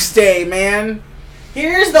guys. Zooks Day, man.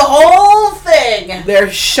 Here's the whole thing." They're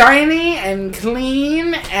shiny and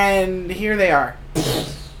clean, and here they are.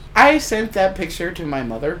 I sent that picture to my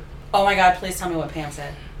mother. Oh my God! Please tell me what Pam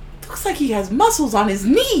said. Looks like he has muscles on his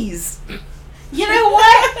knees. You know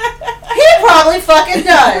what? He probably fucking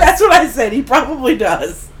does. That's what I said. He probably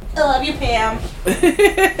does. I love you, Pam.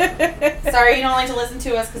 Sorry you don't like to listen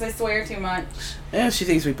to us because I swear too much. Yeah, she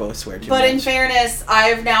thinks we both swear too But much. in fairness,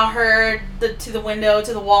 I've now heard the To the Window,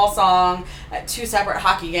 to the Wall song at 2 separate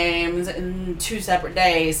hockey games in 2 separate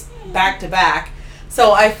days, back to back.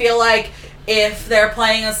 So I feel like if they're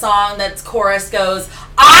playing a song that's chorus goes,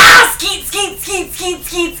 "Ah, skeet, skeet, skeet, skeet,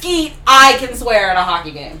 skeet, skeet," I can swear at a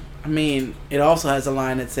hockey game. I mean, it also has a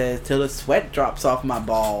line that says, "Till the sweat drops off my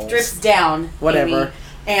balls." Drips down. Whatever. Amy.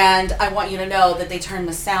 And I want you to know that they turned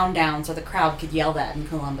the sound down so the crowd could yell that in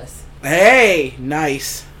Columbus. Hey,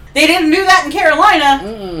 nice. They didn't do that in Carolina.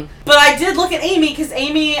 Mm-mm. But I did look at Amy because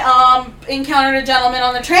Amy encountered a gentleman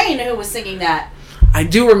on the train who was singing that. I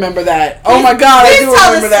do remember that. Oh my God, I do Please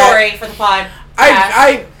tell remember the that. story for the pod.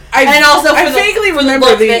 I And also I for the- vaguely for the remember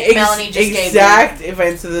look the that Melanie just gave exact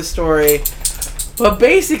events of the story. But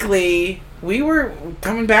basically, we were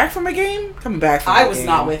coming back from a game. I was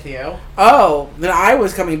not with you. Oh, then I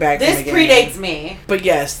was coming back. This from a game. predates me. But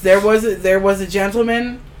yes, there was a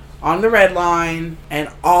gentleman on the red line, and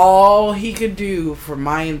all he could do for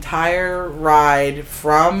my entire ride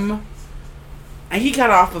from, and he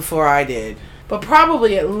got off before I did, but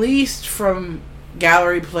probably at least from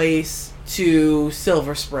Gallery Place to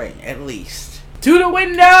Silver Spring, at least. To the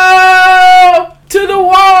window, to the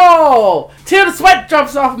wall, till the sweat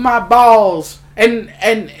drops off my balls, and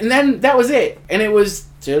then that was it, and it was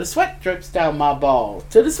till the sweat drips down my balls,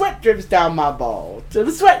 till the sweat drips down my balls, till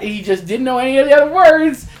the sweat. He just didn't know any of the other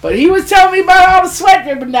words, but he was telling me about all the sweat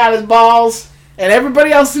dripping down his balls, and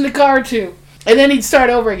everybody else in the car too. And then he'd start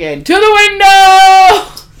over again. To the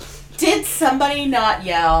window. Did somebody not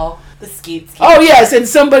yell the skeet skeet? Oh yes, and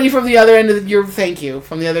somebody from the other end of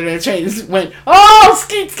from the other end of the train went, "Oh,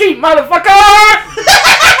 skeet skeet, motherfucker!"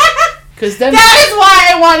 Because then That is why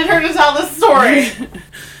I wanted her to tell the story.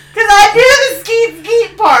 Because I knew the skeet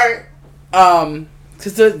skeet part.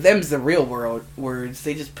 because them's the real world words.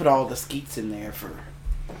 They just put all the skeets in there for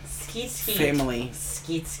Skeet skeet. family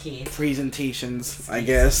Skeet skeet. presentations, I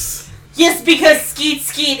guess. Yes, because skeet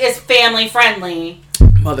skeet is family friendly.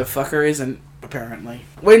 Motherfucker isn't, apparently.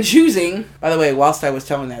 When choosing, by the way, whilst I was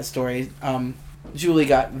telling that story, Julie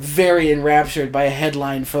got very enraptured by a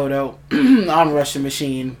headline photo on Russian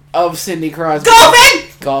Machine of Sidney Crosby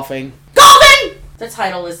golfing. Golfing! The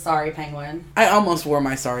title is Sorry Penguin. I almost wore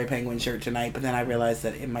my Sorry Penguin shirt tonight, but then I realized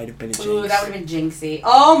that it might have been a jinx. Ooh, that would have been jinxy.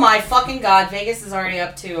 Oh my fucking God, Vegas is already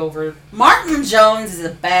up 2 over. Martin Jones is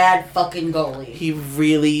a bad fucking goalie. He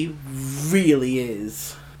really, really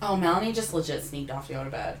is. Oh, Melanie just legit sneaked off to go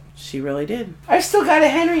to bed. She really did. I've still got a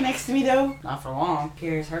Henry next to me, though. Not for long.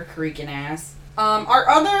 Here's her creaking ass. Our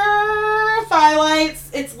other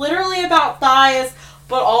highlights, it's literally about thighs,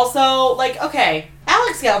 but also, okay,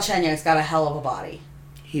 Alex Galchenyuk's got a hell of a body.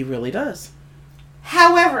 He really does.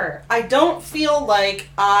 However, I don't feel like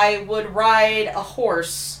I would ride a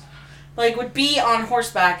horse, would be on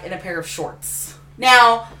horseback in a pair of shorts.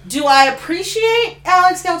 Now, do I appreciate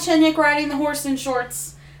Alex Galchenyuk riding the horse in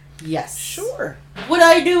shorts? Yes. Sure. Would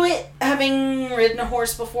I do it having ridden a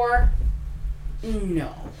horse before?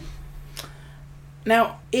 No.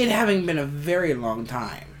 Now, it having been a very long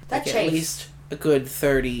time, That at changed. least a good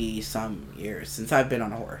 30-some years since I've been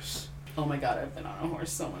on a horse. Oh my God, I've been on a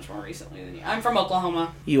horse so much more recently than you. I'm from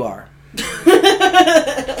Oklahoma. You are.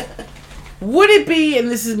 Would it be,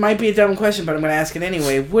 and might be a dumb question, but I'm going to ask it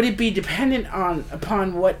anyway, would it be dependent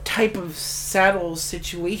upon what type of saddle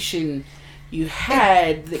situation you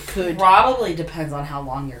had that could... Probably depends on how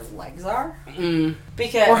long your legs are.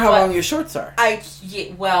 Because or how long your shorts are.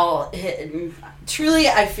 Truly,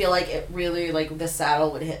 I feel like it really, the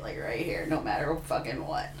saddle would hit, right here, no matter fucking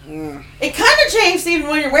what. It kind of changed even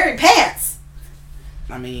when you're wearing pants.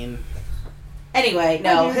 I mean... Anyway,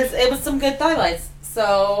 no, it was some good highlights.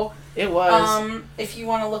 So... It was. If you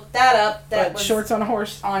want to look that up, that was shorts on a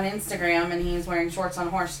horse on Instagram, and he's wearing shorts on a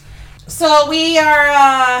horse. So we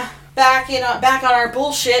are back on our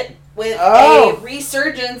bullshit with a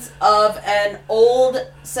resurgence of an old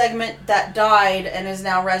segment that died and is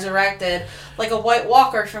now resurrected, like a White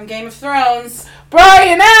Walker from Game of Thrones.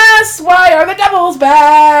 Brian asks, "Why are the Devils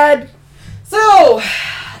bad?" So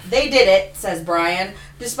they did it, says Brian.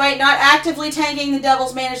 Despite not actively tanking, the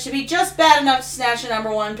Devils managed to be just bad enough to snatch a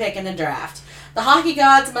number 1 pick in the draft. The hockey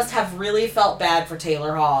gods must have really felt bad for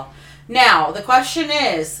Taylor Hall. Now, the question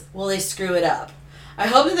is, will they screw it up? I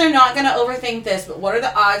hope that they're not going to overthink this, but what are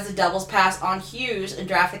the odds the Devils pass on Hughes and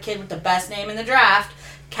draft the kid with the best name in the draft,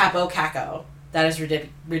 Capo Caco? That is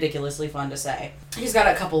ridiculously fun to say. He's got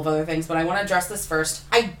a couple of other things, but I want to address this first.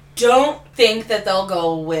 I don't think that they'll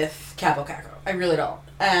go with Capo Caco. I really don't.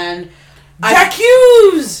 And Jack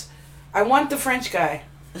Hughes! I want the French guy.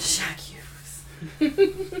 Jack Hughes.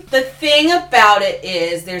 The thing about it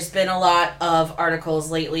is there's been a lot of articles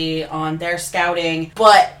lately on their scouting,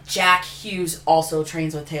 but Jack Hughes also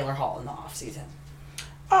trains with Taylor Hall in the offseason.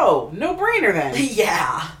 Oh, no brainer then.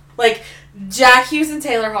 Yeah. Like, Jack Hughes and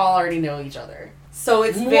Taylor Hall already know each other. So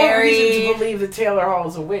it's More reason to believe that Taylor Hall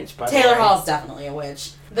is a witch, by the way. Taylor Hall's definitely a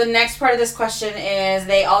witch. The next part of this question is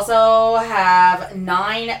they also have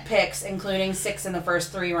 9 picks, including 6 in the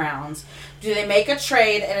first 3 rounds. Do they make a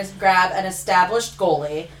trade and grab an established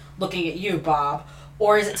goalie, looking at you, Bob,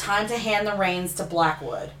 or is it time to hand the reins to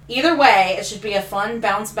Blackwood? Either way, it should be a fun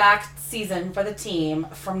bounce-back season for the team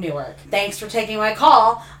from Newark. Thanks for taking my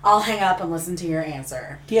call. I'll hang up and listen to your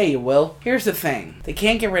answer. Yeah, you will. Here's the thing. They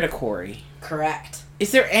can't get rid of Corey. Correct.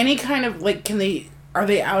 Is there any kind of, like, are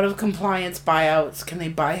they out of compliance buyouts? Can they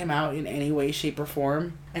buy him out in any way, shape, or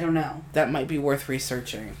form? I don't know. That might be worth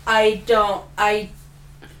researching. I don't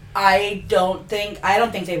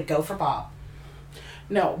think they would go for Bob.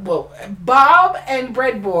 No, well, Bob and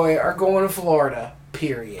Bread Boy are going to Florida.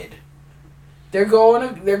 Period. They're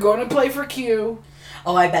going to play for Q.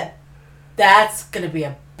 Oh, I bet that's going to be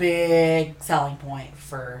a big selling point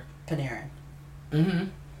for Panarin. Mm-hmm.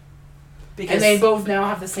 Because And they both now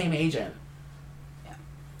have the same agent. Yeah.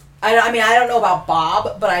 I don't know about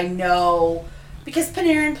Bob, but I know because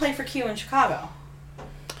Panarin played for Q in Chicago.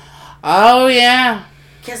 Oh, yeah.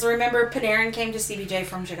 Because remember, Panarin came to CBJ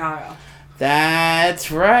from Chicago. That's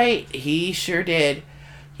right. He sure did.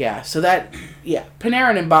 Yeah, so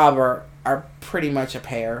Panarin and Bob are pretty much a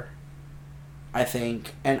pair, I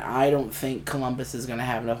think. And I don't think Columbus is going to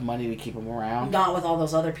have enough money to keep them around. Not with all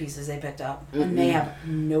those other pieces they picked up. Mm-mm. And they have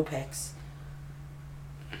no picks.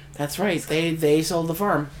 That's right. They sold the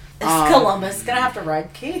farm. Is Columbus going to have to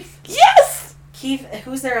ride Keith? Yes! Keith,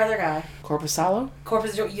 who's their other guy? Corpusalo?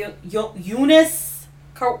 Eunice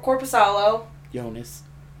Corpusalo. Jonas.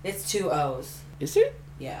 It's 2 O's. Is it?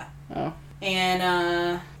 Yeah. Oh.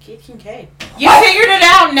 And, Keith Kincaid. You figured it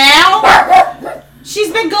out now?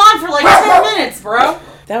 She's been gone for like 10 minutes, bro.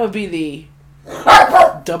 That would be the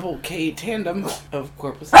double K tandem of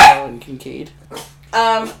Corpusalo and Kincaid.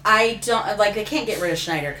 I don't, like, they can't get rid of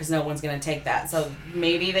Schneider because no one's going to take that. So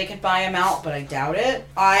maybe they could buy him out, but I doubt it.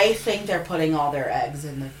 I think they're putting all their eggs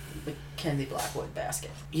in the Kenzie Blackwood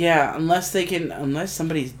basket. Yeah, unless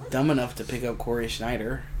somebody's dumb enough to pick up Corey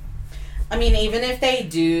Schneider. I mean, even if they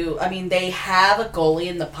do, I mean, they have a goalie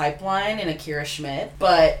in the pipeline in Akira Schmidt,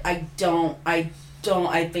 but I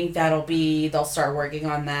think they'll start working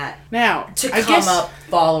on that Now, to I come guess up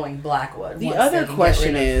following Blackwood. the once other they can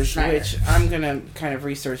question get rid of is, Schneider. which I'm going to kind of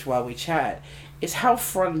research while we chat, is how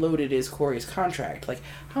front-loaded is Corey's contract? Like,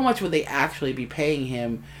 how much would they actually be paying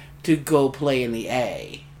him to go play in the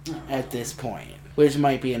A at this point? Which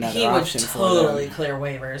might be another option for them. He would totally clear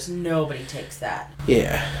waivers. Nobody takes that.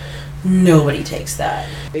 Yeah. Nobody takes that.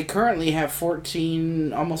 They currently have almost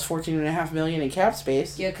 $14.5 million in cap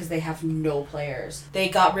space. Yeah, because they have no players. They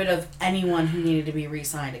got rid of anyone who needed to be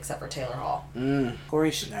re-signed except for Taylor Hall.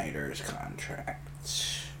 Corey Schneider's contract.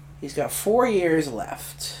 He's got 4 years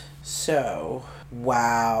left. So,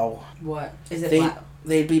 wow. What? Is it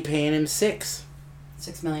They'd be paying him $6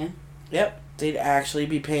 million? Yep. They'd actually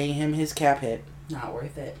be paying him his cap hit. Not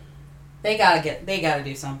worth it. They gotta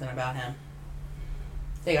do something about him.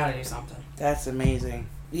 They gotta do something. That's amazing.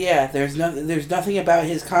 Yeah, there's nothing about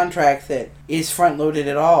his contract that is front loaded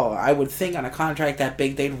at all. I would think on a contract that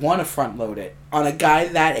big they'd want to front load it. On a guy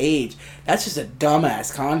that age, that's just a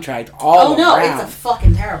dumbass contract all around. Oh no, it's a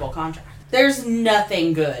fucking terrible contract. There's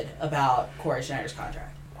nothing good about Corey Schneider's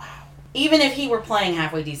contract. Wow. Even if he were playing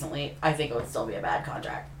halfway decently, I think it would still be a bad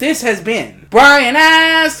contract. This has been Brian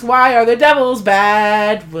Asks, Why Are the Devils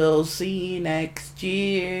Bad? We'll see you next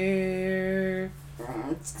year.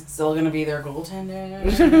 It's still going to be their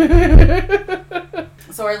goaltender.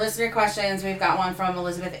 So our listener questions, we've got one from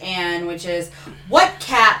Elizabeth Ann, which is, what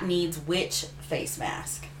cat needs which face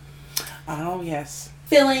mask? Oh, yes.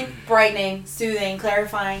 Filling, brightening, soothing,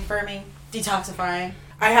 clarifying, firming, detoxifying.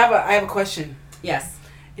 I have a question. Yes.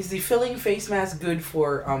 Is the filling face mask good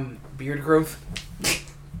for beard growth? Is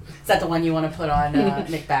that the one you want to put on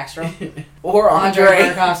Nick Backstrom? Or Andre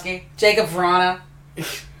Andre? Burakovsky? Jacob Vrana?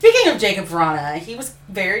 Speaking of Jacob Verana, he was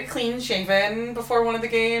very clean shaven before one of the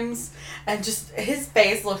games, and just his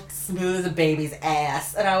face looked smooth as a baby's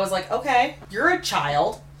ass. And I was like, okay, you're a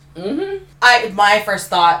child. Mm-hmm. My first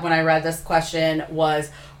thought when I read this question was,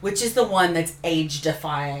 which is the one that's age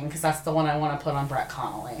defying? Because that's the one I want to put on Brett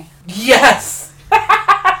Connolly. Yes!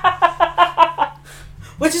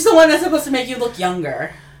 Which is the one that's supposed to make you look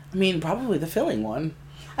younger? I mean, probably the filling one.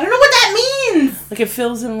 I don't know what that means! Like it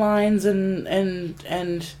fills in lines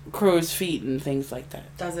and crow's feet and things like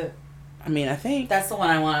that. Does it? I mean, I think. That's the one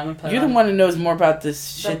I want. I'm going to put You're on. the one who knows more about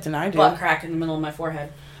this shit than I do. Butt crack in the middle of my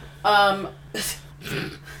forehead. I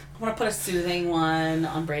want to put a soothing one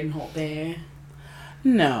on Braden Holtby.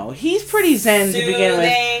 No, he's pretty zen to begin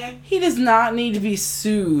with. Soothing. He does not need to be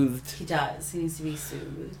soothed. He does. He needs to be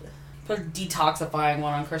soothed. Put a detoxifying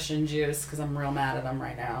one on Christian Juice because I'm real mad at him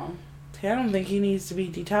right now. I don't think he needs to be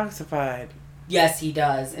detoxified. Yes, he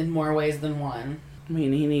does, in more ways than one. I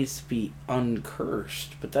mean, he needs to be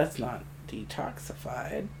uncursed, but that's not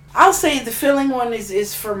detoxified. I'll say the filling one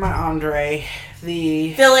is for my Andre.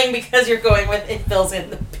 The Filling because you're going with it fills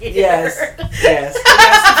in the beard. yes, it has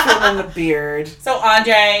to fill in the beard. So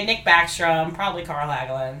Andre, Nick Backstrom, probably Carl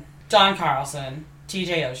Hagelin, John Carlson,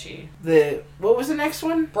 TJ Oshie. What was the next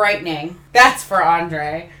one? Brightening. That's for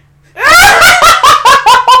Andre.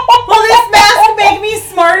 Will this mask make me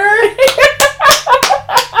smarter?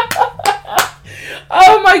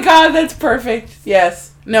 Oh my god, that's perfect.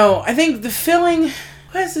 Yes. No, I think the filling.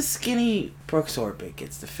 Who has the skinny Brooks Orpik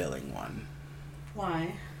gets the filling one?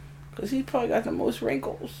 Why? Because he probably got the most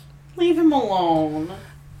wrinkles. Leave him alone.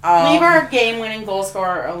 Leave our game-winning goal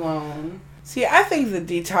scorer alone. See, I think the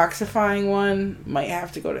detoxifying one might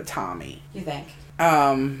have to go to Tommy. You think?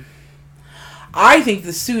 I think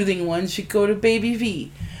the soothing one should go to Baby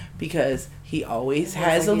V. Because he always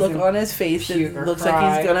has a look on his face that looks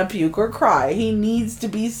like he's gonna puke or cry. He needs to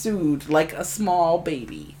be soothed like a small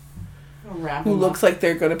baby. Who looks like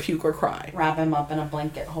they're gonna puke or cry. Wrap him up in a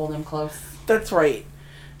blanket, hold him close. That's right.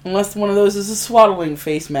 Unless one of those is a swaddling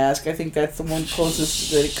face mask. I think that's the one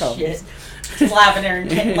closest that it comes. Shit. Lavender and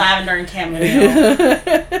chamomile.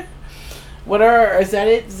 Is that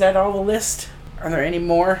it? Is that all the list? Are there any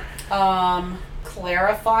more?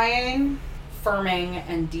 Clarifying, firming,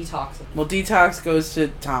 and detoxing. Well, detox goes to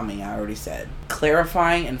Tommy, I already said.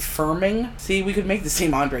 Clarifying and firming? See, we could make the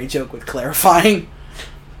same Andre joke with clarifying.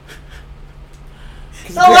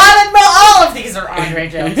 All of these are Andre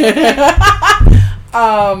jokes.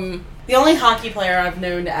 The only hockey player I've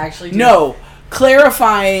known to actually do No.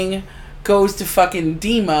 Clarifying goes to fucking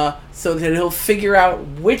Dima so that he'll figure out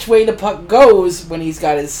which way the puck goes when he's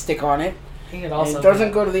got his stick on it. He could also and it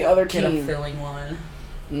doesn't go to the other get team. a filling one.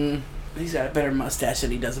 He's got a better mustache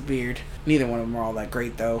than he does a beard. Neither one of them are all that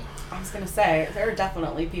great, though. I was going to say, there are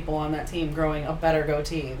definitely people on that team growing a better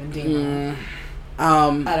goatee than Dima.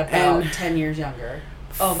 At about 10 years younger.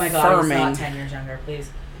 Oh my god, he's not 10 years younger.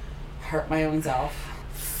 Please. Hurt my own self.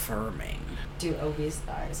 Firming. Do obese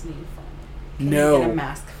thighs need firming? Can No. he get a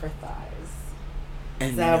mask for thighs?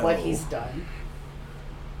 And Is that no. what he's done?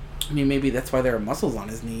 I mean, maybe that's why there are muscles on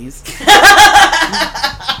his knees.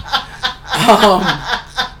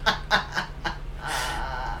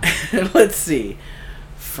 Let's see.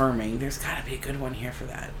 Firming. There's got to be a good one here for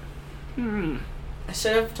that. I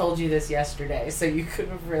should have told you this yesterday, so you could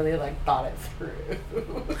have really thought it through.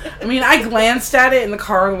 I mean, I glanced at it in the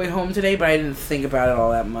car on the way home today, but I didn't think about it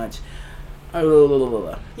all that much.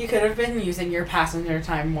 You could have been using your passenger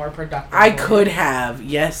time more productively. I could have.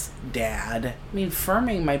 Yes, Dad. I mean,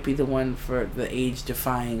 firming might be the one for the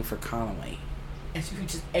age-defying for Connolly. If you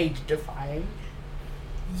just age-defying.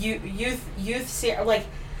 Youth,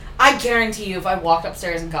 I guarantee you if I walked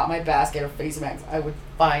upstairs and got my basket of face masks, I would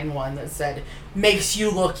find one that said, makes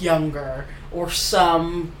you look younger, or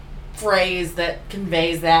some phrase that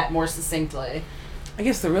conveys that more succinctly. I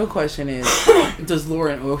guess the real question is, does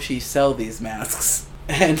Lauren Oshie sell these masks?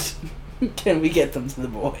 And can we get them to the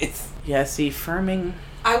boys? Yeah, see, firming...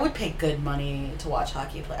 I would pay good money to watch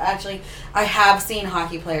hockey play. Actually, I have seen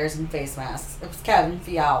hockey players in face masks. It was Kevin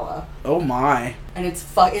Fiala. Oh my. And it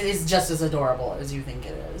is just as adorable as you think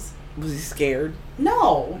it is. Was he scared?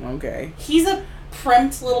 No. Okay. He's a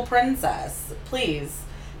primped little princess. Please.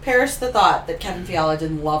 Perish the thought that Kevin Fiala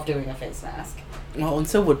didn't love doing a face mask. Well, and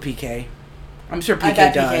so would PK. I'm sure PK I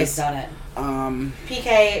bet does. PK's done it.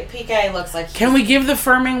 PK looks like... Can we give the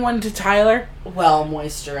firming one to Tyler? well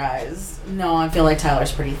moisturized. No, I feel like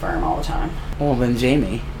Tyler's pretty firm all the time. Well, then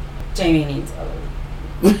Jamie. Jamie needs other...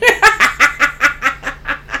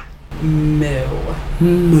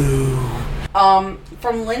 Moo.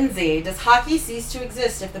 From Lindsay, does hockey cease to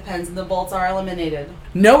exist if the Pens and the Bolts are eliminated?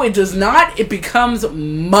 No, it does not. It becomes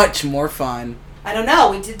much more fun. I don't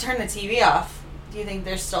know. We did turn the TV off. Do you think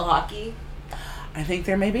there's still hockey? I think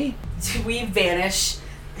there may be. Did we vanish?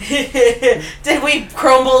 Did we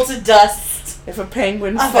crumble to dust? If a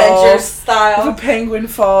penguin Avengers falls, style. if a penguin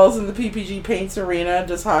falls in the PPG Paints arena,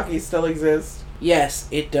 does hockey still exist? Yes,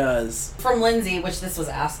 it does. From Lindsay, which this was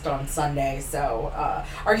asked on Sunday, so,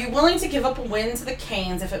 are you willing to give up a win to the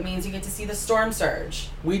Canes if it means you get to see the storm surge?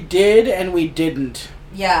 We did and we didn't.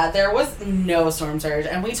 Yeah, there was no storm surge,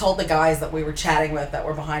 and we told the guys that we were chatting with that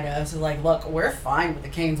were behind us, like, look, we're fine with the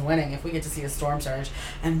Canes winning if we get to see a storm surge,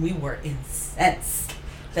 and we were incensed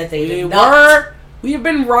that they did not. We have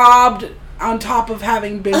been robbed on top of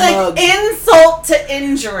having been mugged. Insult to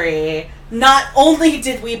injury. Not only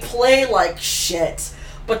did we play like shit,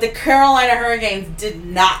 but the Carolina Hurricanes did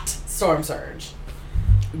not storm surge.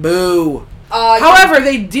 Boo. However,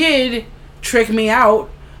 they did trick me out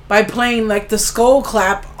by playing like the skull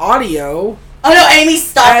clap audio. Oh no, Amy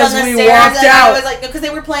stopped on the we stairs walked and out. I was like, because they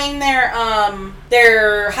were playing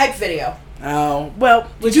their hype video. Oh, well,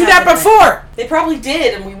 we Which do that happened before. They probably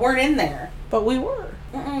did, and we weren't in there. But we were.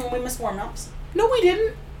 We missed warm-ups. No, we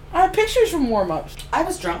didn't. I have pictures from warm-ups. I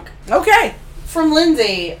was drunk. Okay. From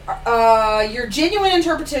Lindsay, your genuine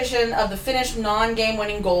interpretation of the Finnish non-game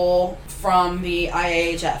winning goal from the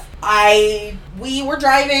IAHF. We were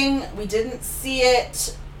driving. We didn't see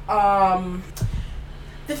it.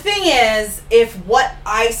 The thing is, if what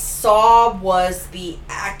I saw was the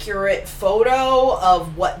accurate photo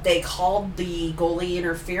of what they called the goalie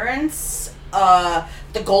interference, the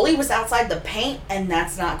goalie was outside the paint, and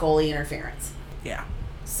that's not goalie interference. Yeah.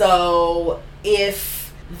 So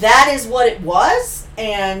if that is what it was,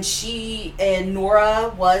 and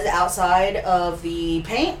Nora was outside of the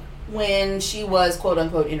paint when she was quote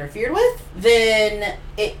unquote interfered with, then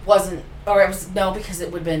it wasn't, or it was, no, because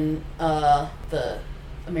it would have been the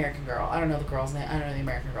American girl. I don't know the girl's name. I don't know the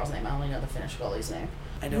American girl's name. I only know the Finnish goalie's name.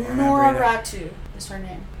 I don't remember. Nora either. Ratu is her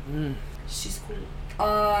name. Mm. She's cool.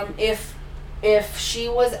 If she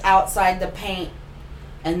was outside the paint,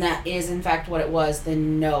 and that is in fact what it was,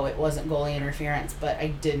 then no, it wasn't goalie interference, but I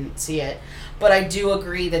didn't see it. But I do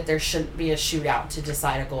agree that there shouldn't be a shootout to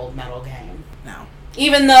decide a gold medal game. No.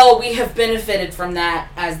 Even though we have benefited from that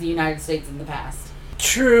as the United States in the past.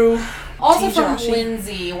 True. Also Tea, from Joshy.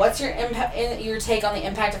 Lindsay, what's your take on the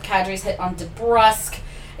impact of Kadri's hit on DeBrusque?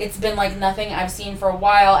 It's been like nothing I've seen for a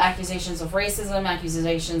while. Accusations of racism,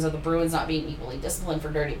 accusations of the Bruins not being equally disciplined for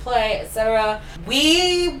dirty play, etc.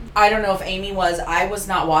 I don't know if Amy was. I was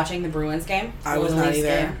not watching the Bruins game. I was not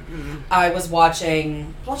either. Mm-hmm. I was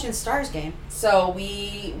watching the Stars game. So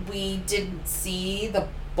we didn't see the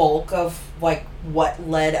bulk of like what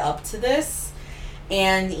led up to this.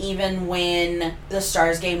 And even when the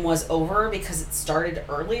Stars game was over, because it started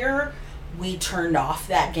earlier, we turned off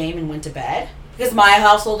that game and went to bed. Because my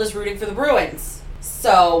household is rooting for the Bruins.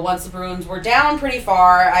 So once the Bruins were down pretty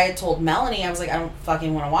far, I had told Melanie, I was like, I don't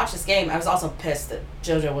fucking want to watch this game. I was also pissed that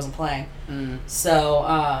JoJo wasn't playing. Mm. So,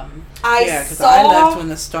 because I left when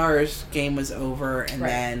the Stars game was over, and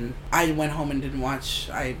then I went home and didn't watch.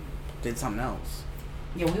 I did something else.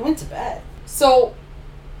 Yeah, we went to bed. So,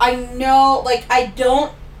 I know, like, I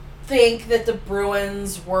don't think that the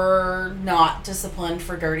Bruins were not disciplined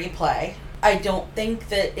for dirty play. I don't think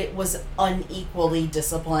that it was unequally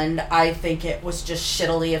disciplined. I think it was just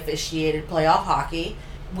shittily officiated playoff hockey,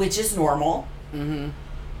 which is normal. Mm-hmm.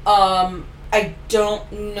 I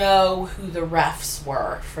don't know who the refs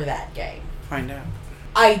were for that game. Find out.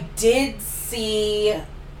 I did see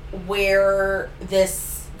where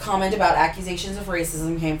this comment about accusations of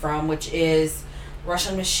racism came from, which is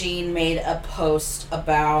Russian Machine made a post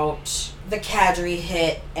about the Kadri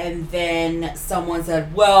hit, and then someone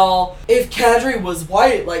said, well, if Kadri was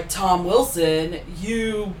white like Tom Wilson,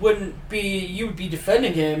 you would be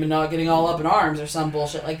defending him and not getting all up in arms or some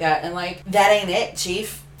bullshit like that. And like, that ain't it,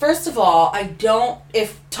 Chief. First of all,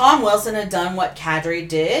 if Tom Wilson had done what Kadri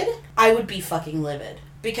did, I would be fucking livid.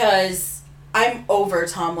 Because I'm over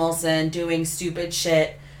Tom Wilson doing stupid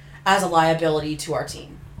shit as a liability to our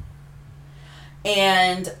team.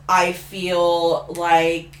 And I feel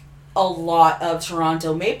like a lot of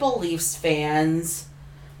Toronto Maple Leafs fans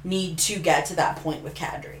need to get to that point with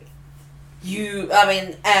Kadri.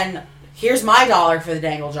 And here's my dollar for the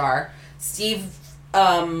Dangle jar. Steve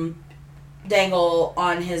Dangle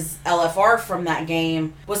on his LFR from that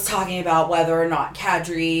game was talking about whether or not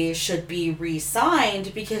Kadri should be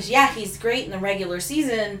re-signed because, yeah, he's great in the regular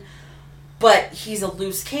season, but he's a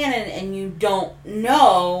loose cannon and you don't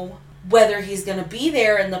know whether he's going to be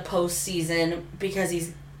there in the postseason because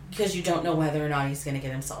he's because you don't know whether or not he's going to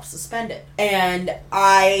get himself suspended. And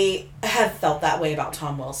I have felt that way about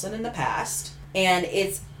Tom Wilson in the past. And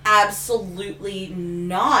it's absolutely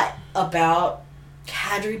not about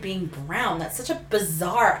Kadri being brown. That's such a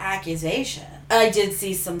bizarre accusation. I did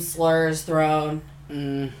see some slurs thrown.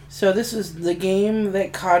 So this was the game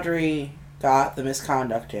that Kadri got the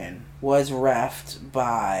misconduct in. Was reffed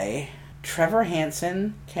by Trevor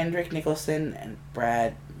Hansen, Kendrick Nicholson, and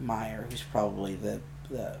Brad Meyer, who's probably the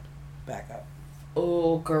backup.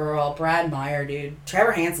 Oh, girl. Brad Meyer, dude.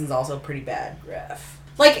 Trevor Hansen's also a pretty bad ref.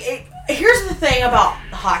 Like, here's the thing about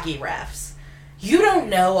hockey refs. You don't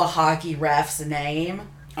know a hockey ref's name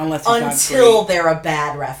until they're a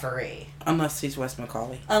bad referee. Unless he's Wes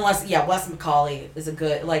McCauley. Wes McCauley is a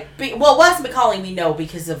good, Wes McCauley we know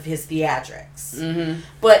because of his theatrics. Mm-hmm.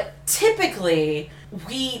 But typically,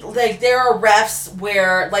 there are refs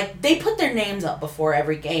where, they put their names up before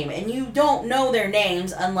every game, and you don't know their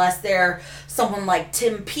names unless they're someone like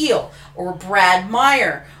Tim Peel, or Brad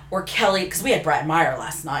Meyer, or Kelly, because we had Brad Meyer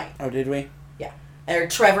last night. Oh, did we? Yeah. Or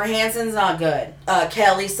Trevor Hansen's not good.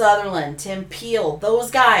 Kelly Sutherland, Tim Peel,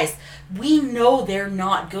 those guys, we know they're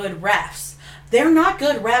not good refs. They're not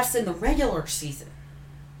good refs in the regular season.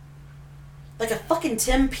 Like a fucking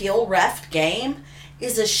Tim Peel reffed game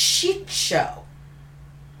is a shit show.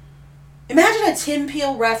 Imagine a Tim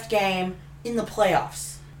Peel reffed game in the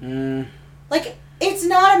playoffs. It's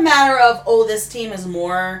not a matter of, this team is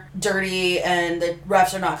more dirty and the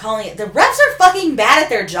refs are not calling it. The refs are fucking bad at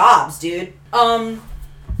their jobs, dude. Yeah,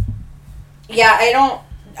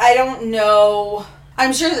 I don't know.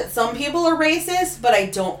 I'm sure that some people are racist, but I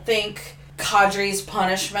don't think Kadri's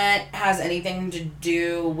punishment has anything to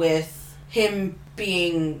do with him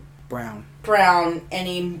being brown.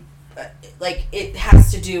 It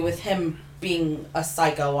has to do with him being a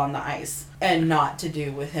psycho on the ice and not to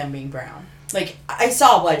do with him being brown. I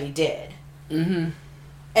saw what he did. Mm-hmm.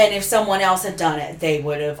 And if someone else had done it, they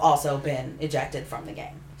would have also been ejected from the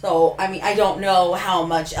game. So, I don't know how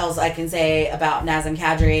much else I can say about Nazem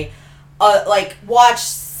Kadri. Watch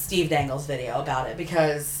Steve Dangle's video about it,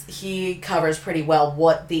 because he covers pretty well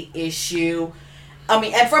what the issue...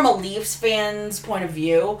 and from a Leafs fan's point of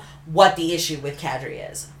view, what the issue with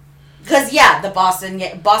Kadri is. Because, the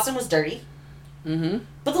Boston was dirty. Mm-hmm.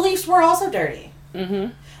 But the Leafs were also dirty. Mm-hmm.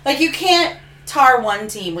 You can't tar one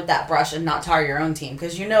team with that brush and not tar your own team,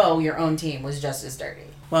 because you know your own team was just as dirty.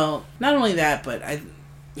 Well, not only that, but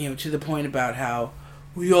to the point about how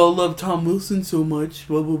we all love Tom Wilson so much,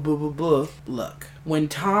 blah, blah, blah, blah, blah. Look, when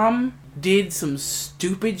Tom did some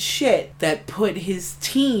stupid shit that put his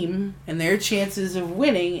team and their chances of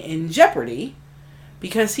winning in jeopardy,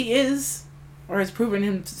 because he is, or has proven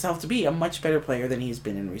himself to be, a much better player than he's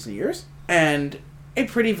been in recent years, and a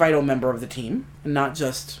pretty vital member of the team, and not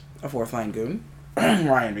just a fourth-line goon,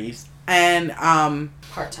 Ryan Reeves. And,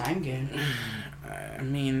 part-time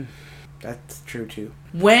goon. That's true, too.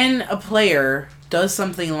 When a player does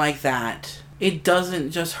something like that, it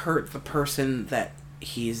doesn't just hurt the person that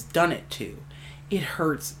he's done it to. It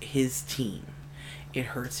hurts his team. It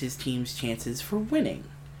hurts his team's chances for winning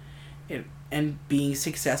and being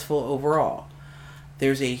successful overall.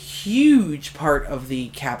 There's a huge part of the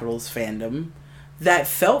Capitals fandom that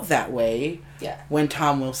felt that way when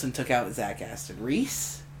Tom Wilson took out Zach Aston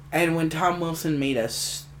Reese, and when Tom Wilson made a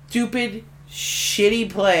stupid,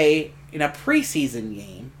 shitty play in a preseason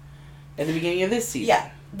game at the beginning of this season.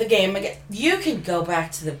 Yeah, the game again. You can go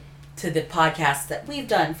back to the podcast that we've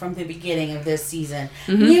done from the beginning of this season.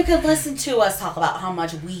 Mm-hmm. You can listen to us talk about how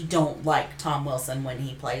much we don't like Tom Wilson when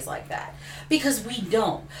he plays like that. Because we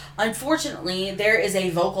don't. Unfortunately, there is a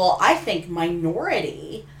vocal, I think,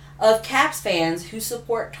 minority of Caps fans who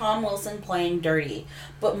support Tom Wilson playing dirty.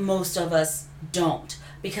 But most of us don't.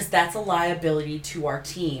 Because that's a liability to our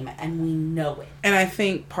team, and we know it. And I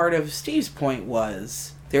think part of Steve's point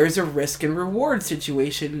was there is a risk and reward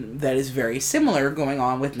situation that is very similar going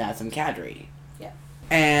on with Nazem Kadri. Yeah.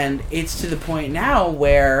 And it's to the point now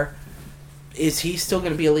where, is he still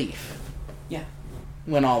going to be a Leaf? Yeah.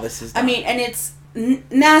 When all this is done?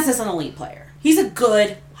 Naz is an elite player. He's a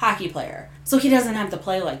good hockey player. So he doesn't have to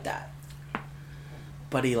play like that.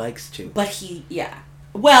 But he likes to.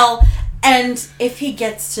 Well, and if he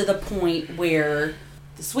gets to the point where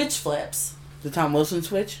the switch flips... The Tom Wilson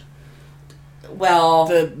switch? Well...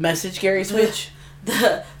 The message Gary switch?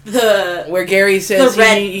 The where Gary says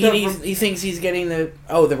he thinks he's getting the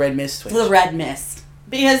red mist switch. The red mist.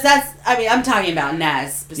 Because that's... I'm talking about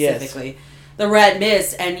Naz specifically. Yes. The red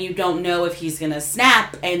mist, and you don't know if he's going to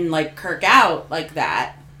snap and, kirk out like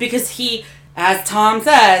that. Because he, as Tom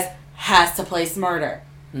says, has to play smarter.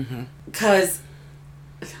 Mm-hmm. Because...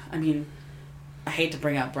 I hate to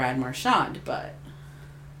bring up Brad Marchand, but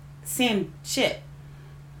same shit.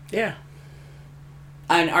 Yeah.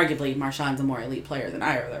 And arguably, Marchand's a more elite player than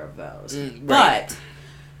either of those. Right. But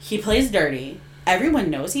he plays dirty. Everyone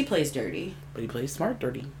knows he plays dirty. But he plays smart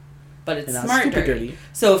dirty. But it's And not smart stupid dirty. dirty.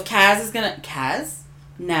 So if Naz is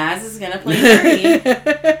gonna play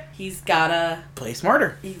dirty, he's gotta Play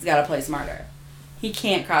smarter. play smarter. He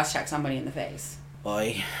can't cross-check somebody in the face.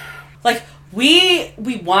 Boy. Like, we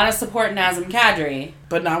want to support Nazem Kadri,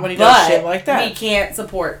 But not when he does shit like that. we can't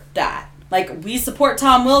support that. Like, we support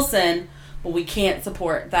Tom Wilson, but we can't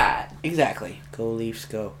support that. Exactly. Go Leafs,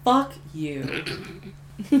 go. Fuck you.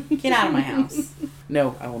 Get out of my house.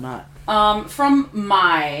 No, I will not. From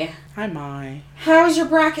my... Hi, Mai. How's your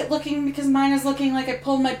bracket looking? Because mine is looking like I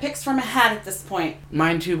pulled my picks from a hat at this point.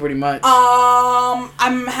 Mine too, pretty much.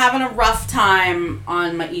 I'm having a rough time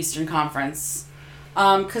on my Eastern Conference.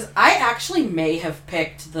 Because I actually may have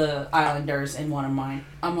picked the Islanders in one of mine.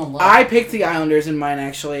 I'm gonna look. I picked the Islanders in mine,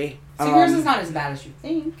 actually. So yours is not as bad as you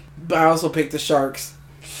think. But I also picked the Sharks.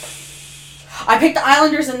 I picked the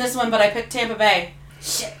Islanders in this one, but I picked Tampa Bay.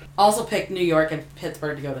 Shit. Also picked New York and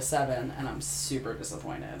Pittsburgh to go to 7, and I'm super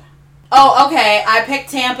disappointed. Oh, okay. I picked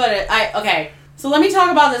Tampa to... Okay. So let me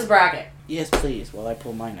talk about this bracket. Yes, please, while I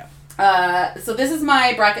pull mine up. So this is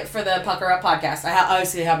my bracket for the Pucker Up podcast. I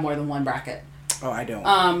obviously have more than one bracket. Oh, I don't.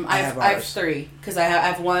 I have ours. 3 because I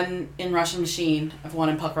have one in Russian Machine, I have one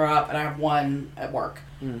in Pucker Up, and I have one at work.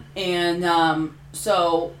 And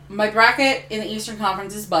so my bracket in the Eastern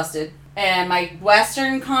Conference is busted, and my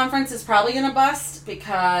Western Conference is probably gonna bust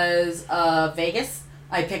because of Vegas.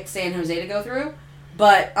 I picked San Jose to go through,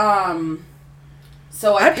 but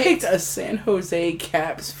so I picked a San Jose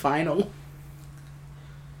Caps final.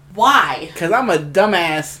 Why? Because I'm a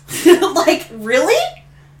dumbass. Like, really?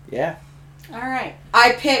 Yeah. Alright.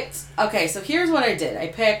 I picked... Okay, so here's what I did. I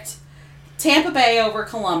picked Tampa Bay over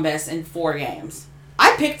Columbus in 4 games.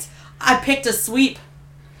 I picked a sweep.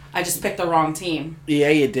 I just picked the wrong team. Yeah,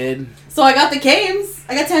 you did. So I got the games.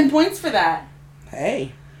 I got 10 points for that.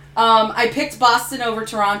 Hey. I picked Boston over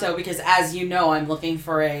Toronto because, as you know, I'm looking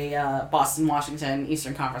for a Boston-Washington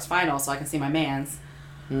Eastern Conference final so I can see my mans.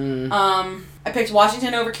 I picked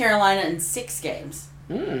Washington over Carolina in 6 games.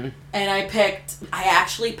 And I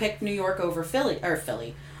actually picked New York over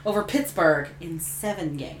over Pittsburgh in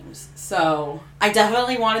 7 games. So I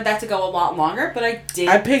definitely wanted that to go a lot longer, but I did.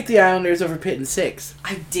 I picked the Islanders over Pitt in 6.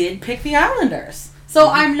 I did pick the Islanders. So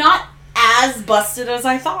I'm not as busted as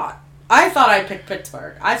I thought. I thought I picked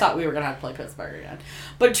Pittsburgh. I thought we were going to have to play Pittsburgh again.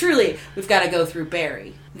 But truly, we've got to go through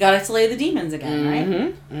Barrie. We got to slay the demons again,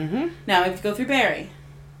 right? Now we have to go through Barrie.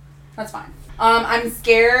 That's fine. I'm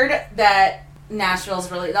scared that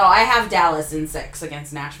Nashville's really... No, I have Dallas in 6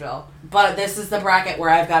 against Nashville. But this is the bracket where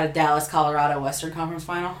I've got a Dallas-Colorado Western Conference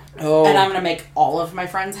final. Oh. And I'm going to make all of my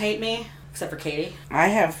friends hate me, except for Katie. I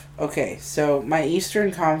have... Okay, so my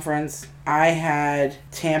Eastern Conference, I had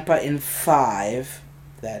Tampa in 5.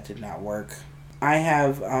 That did not work. I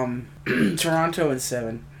have Toronto in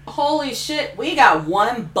 7. Holy shit, we got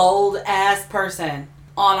one bold-ass person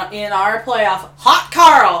in our playoff. Hot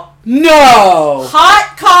Carl! No!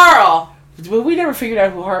 Hot Carl! But we never figured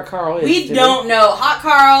out who Hot Carl is. We don't know. Hot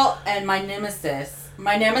Carl and my nemesis.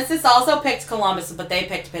 My nemesis also picked Columbus, but they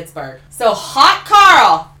picked Pittsburgh. So Hot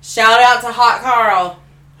Carl! Shout out to Hot Carl.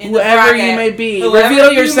 In Whoever the bracket, you may be. Whoever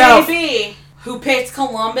Reveal yourself. You may be, who picked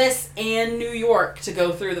Columbus and New York to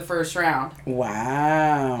go through the first round.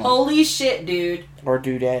 Wow. Holy shit, dude. Or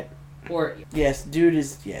dudette. Or yes, dude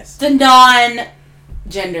is yes. The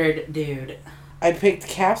non-gendered dude. I picked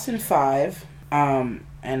Caps in 5,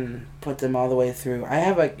 and put them all the way through. I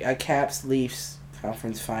have a Caps Leafs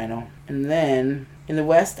conference final, and then in the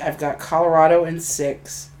West I've got Colorado in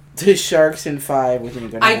 6, the Sharks in 5, which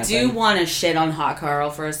ain't gonna happen. I do want to shit on Hot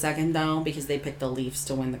Carl for a second though, because they picked the Leafs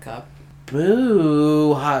to win the cup.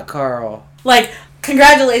 Boo, Hot Carl. Like,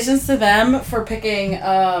 congratulations to them for picking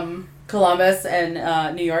Columbus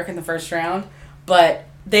and New York in the first round, but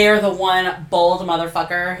they are the one bold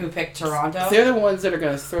motherfucker who picked Toronto. They're the ones that are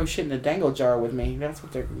going to throw shit in a dangle jar with me. That's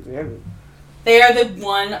what they're... They are the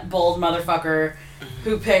one bold motherfucker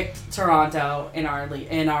who picked Toronto in our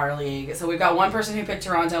league. So we've got one person who picked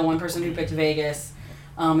Toronto, one person who picked Vegas.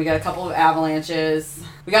 We got a couple of Avalanches.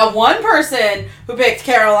 We got one person who picked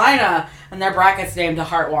Carolina, and their bracket's named "The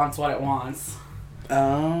Heart Wants What It Wants."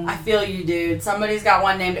 I feel you, dude. Somebody's got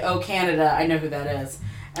one named "Oh Canada." I know who that is,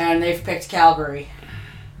 and they've picked Calgary.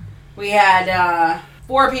 We had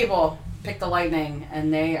 4 people pick the Lightning,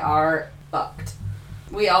 and they are fucked.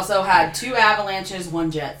 We also had 2 Avalanches,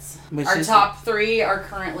 1 Jets. Our top 3 are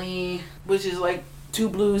currently... Which is like 2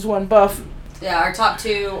 Blues, 1 Buff. Yeah, our top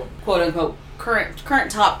 2, quote-unquote,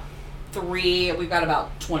 current top 3. We've got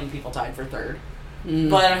about 20 people tied for 3rd.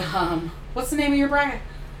 But what's the name of your bracket?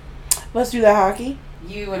 Let's do the hockey.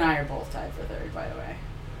 You and I are both tied for 3rd, by the way.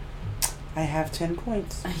 I have 10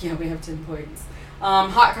 points. Yeah, we have 10 points.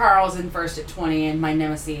 Hot Carl's in first at 20, and my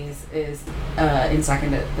nemesis is in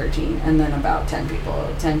second at 13. And then about 10,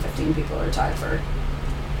 15 people are tied for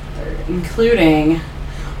 3rd, including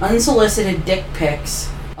unsolicited dick pics,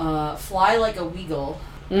 fly like a weagle,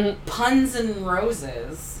 puns and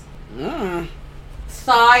roses,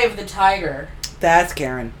 thigh of the tiger. That's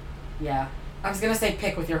Karen. Yeah. I was going to say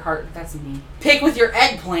pick with your heart, but that's me. Pick with your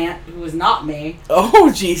eggplant, who is not me.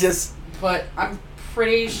 Oh, Jesus. But I'm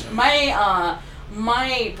pretty sure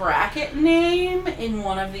my bracket name in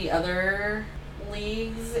one of the other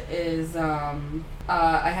leagues is I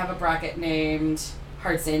have a bracket named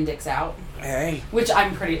Hearts In, Dicks Out. Hey. Which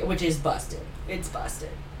is busted. It's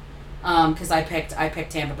busted. Because I picked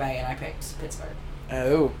Tampa Bay and I picked Pittsburgh.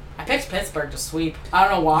 Oh. I picked Pittsburgh to sweep. I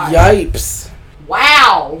don't know why. Yipes.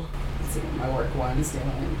 Wow. Let's see what my work one's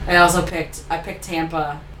doing. I picked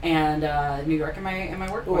Tampa and New York in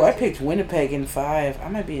my work. Oh, I picked Winnipeg in 5. I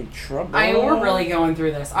might be in trouble. We're really going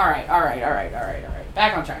through this. All right.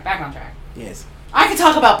 Back on track. Yes. I could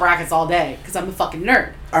talk about brackets all day because I'm a fucking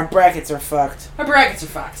nerd. Our brackets are fucked.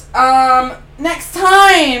 Next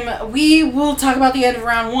time we will talk about the end of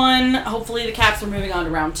round 1. Hopefully the Caps are moving on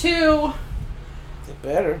to round 2. They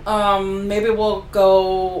better. Maybe we'll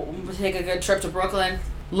go take a good trip to Brooklyn.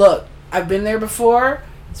 Look, I've been there before.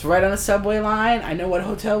 It's right on a subway line. I know what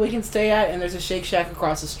hotel we can stay at, and there's a Shake Shack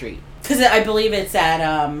across the street. Because I believe it's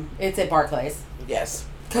at Barclays. Yes.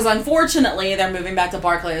 Because unfortunately, they're moving back to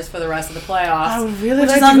Barclays for the rest of the playoffs. I would really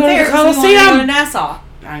which like is to go to unfair the 'cause we wanna Coliseum. go to Nassau.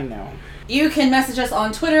 I know. You can message us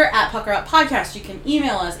on Twitter at PuckerUpPodcast. You can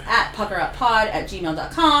email us at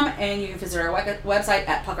puckeruppod@gmail.com, and you can visit our website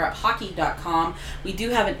at puckeruphockey.com. We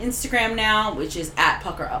do have an Instagram now, which is at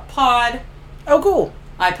PuckerUpPod. Oh, cool.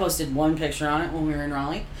 I posted one picture on it when we were in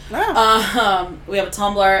Raleigh. Oh. We have a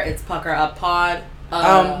Tumblr. It's PuckerUpPod.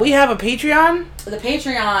 We have a Patreon. The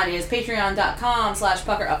Patreon is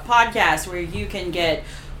patreon.com/puckeruppodcast, where you can get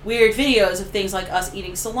weird videos of things like us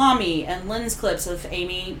eating salami and lens clips of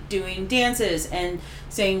Amy doing dances and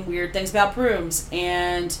saying weird things about brooms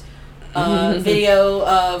and video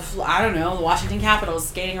of, I don't know, the Washington Capitals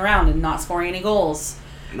skating around and not scoring any goals.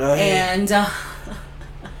 And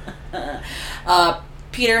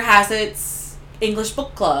Peter Hassett's English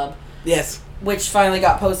Book Club. Yes. Which finally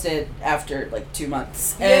got posted after like 2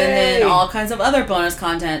 months. Yay. And then all kinds of other bonus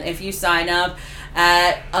content. If you sign up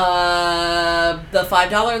at the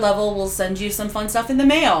 $5 level, we'll send you some fun stuff in the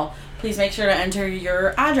mail. Please make sure to enter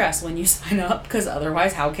your address when you sign up, because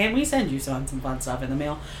otherwise how can we send you some fun stuff in the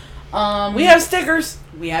mail? We have stickers.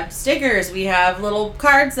 We have stickers. We have little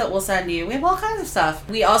cards that we'll send you. We have all kinds of stuff.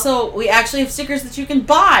 We actually have stickers that you can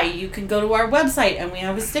buy. You can go to our website and we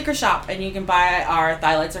have a sticker shop, and you can buy our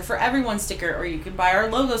Thylights Are For Everyone sticker, or you can buy our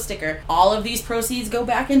logo sticker. All of these proceeds go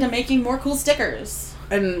back into making more cool stickers.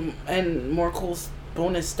 And more cool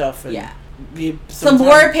bonus stuff. And yeah. The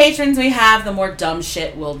more patrons we have, the more dumb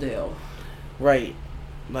shit we'll do. Right.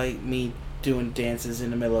 Like me doing dances in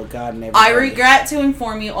the middle of God and everything. I regret to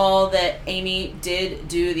inform you all that Amy did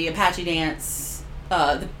do the Apache dance,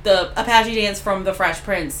 the Apache dance from The Fresh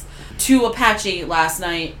Prince to Apache last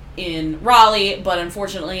night in Raleigh, but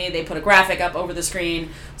unfortunately they put a graphic up over the screen,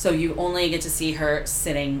 so you only get to see her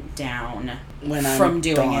sitting down from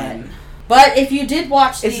doing it. But if you did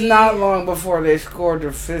watch It's not long before they scored their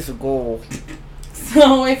 5th goal.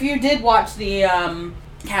 So if you did watch the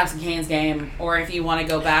Caps and Canes game, or if you want to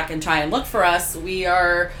go back and try and look for us, we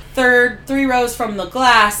are 3 rows from the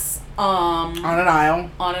glass. On an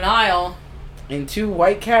aisle. In 2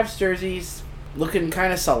 white Caps jerseys, looking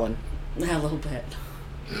kind of sullen. Yeah, a little bit.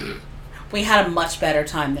 We had a much better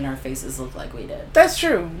time than our faces look like we did. That's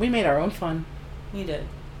true. We made our own fun. We did.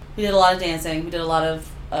 We did a lot of dancing. We did a lot of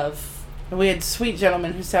And we had sweet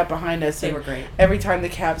gentlemen who sat behind us. They were great. Every time the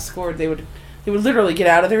Caps scored, they would literally get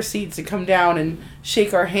out of their seats and come down and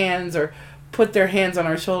shake our hands or put their hands on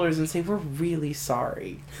our shoulders and say, "We're really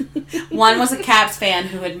sorry." One was a Caps fan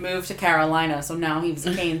who had moved to Carolina, so now he was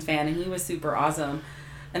a Canes fan, and he was super awesome.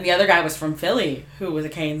 And the other guy was from Philly, who was a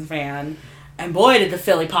Canes fan. And boy, did the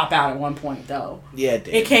Philly pop out at one point, though. Yeah, it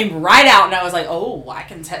did. It came right out, and I was like, oh, I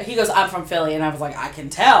can tell. He goes, I'm from Philly, and I was like, I can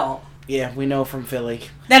tell. Yeah, we know from Philly.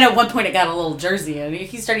 Then at one point it got a little Jersey, and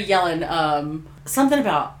he started yelling something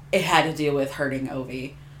about it had to do with hurting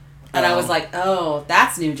Ovi. And I was like, oh,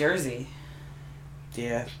 that's New Jersey.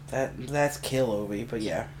 Yeah, that's kill Ovi, but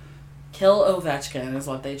yeah. Kill Ovechkin is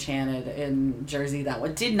what they chanted in Jersey. That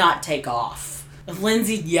one did not take off.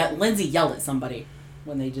 Lindsay yelled at somebody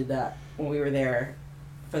when they did that, when we were there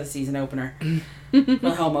for the season opener.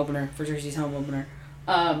 The home opener, for Jersey's home opener.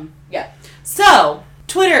 Yeah. So,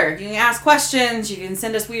 Twitter, you can ask questions, you can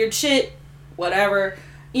send us weird shit, whatever.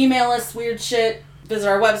 Email us weird shit. Visit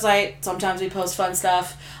our website. Sometimes we post fun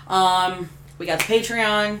stuff. We got the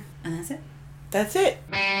Patreon, and that's it. That's it.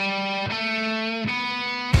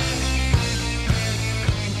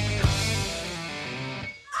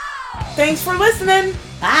 Thanks for listening.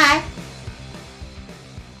 Bye.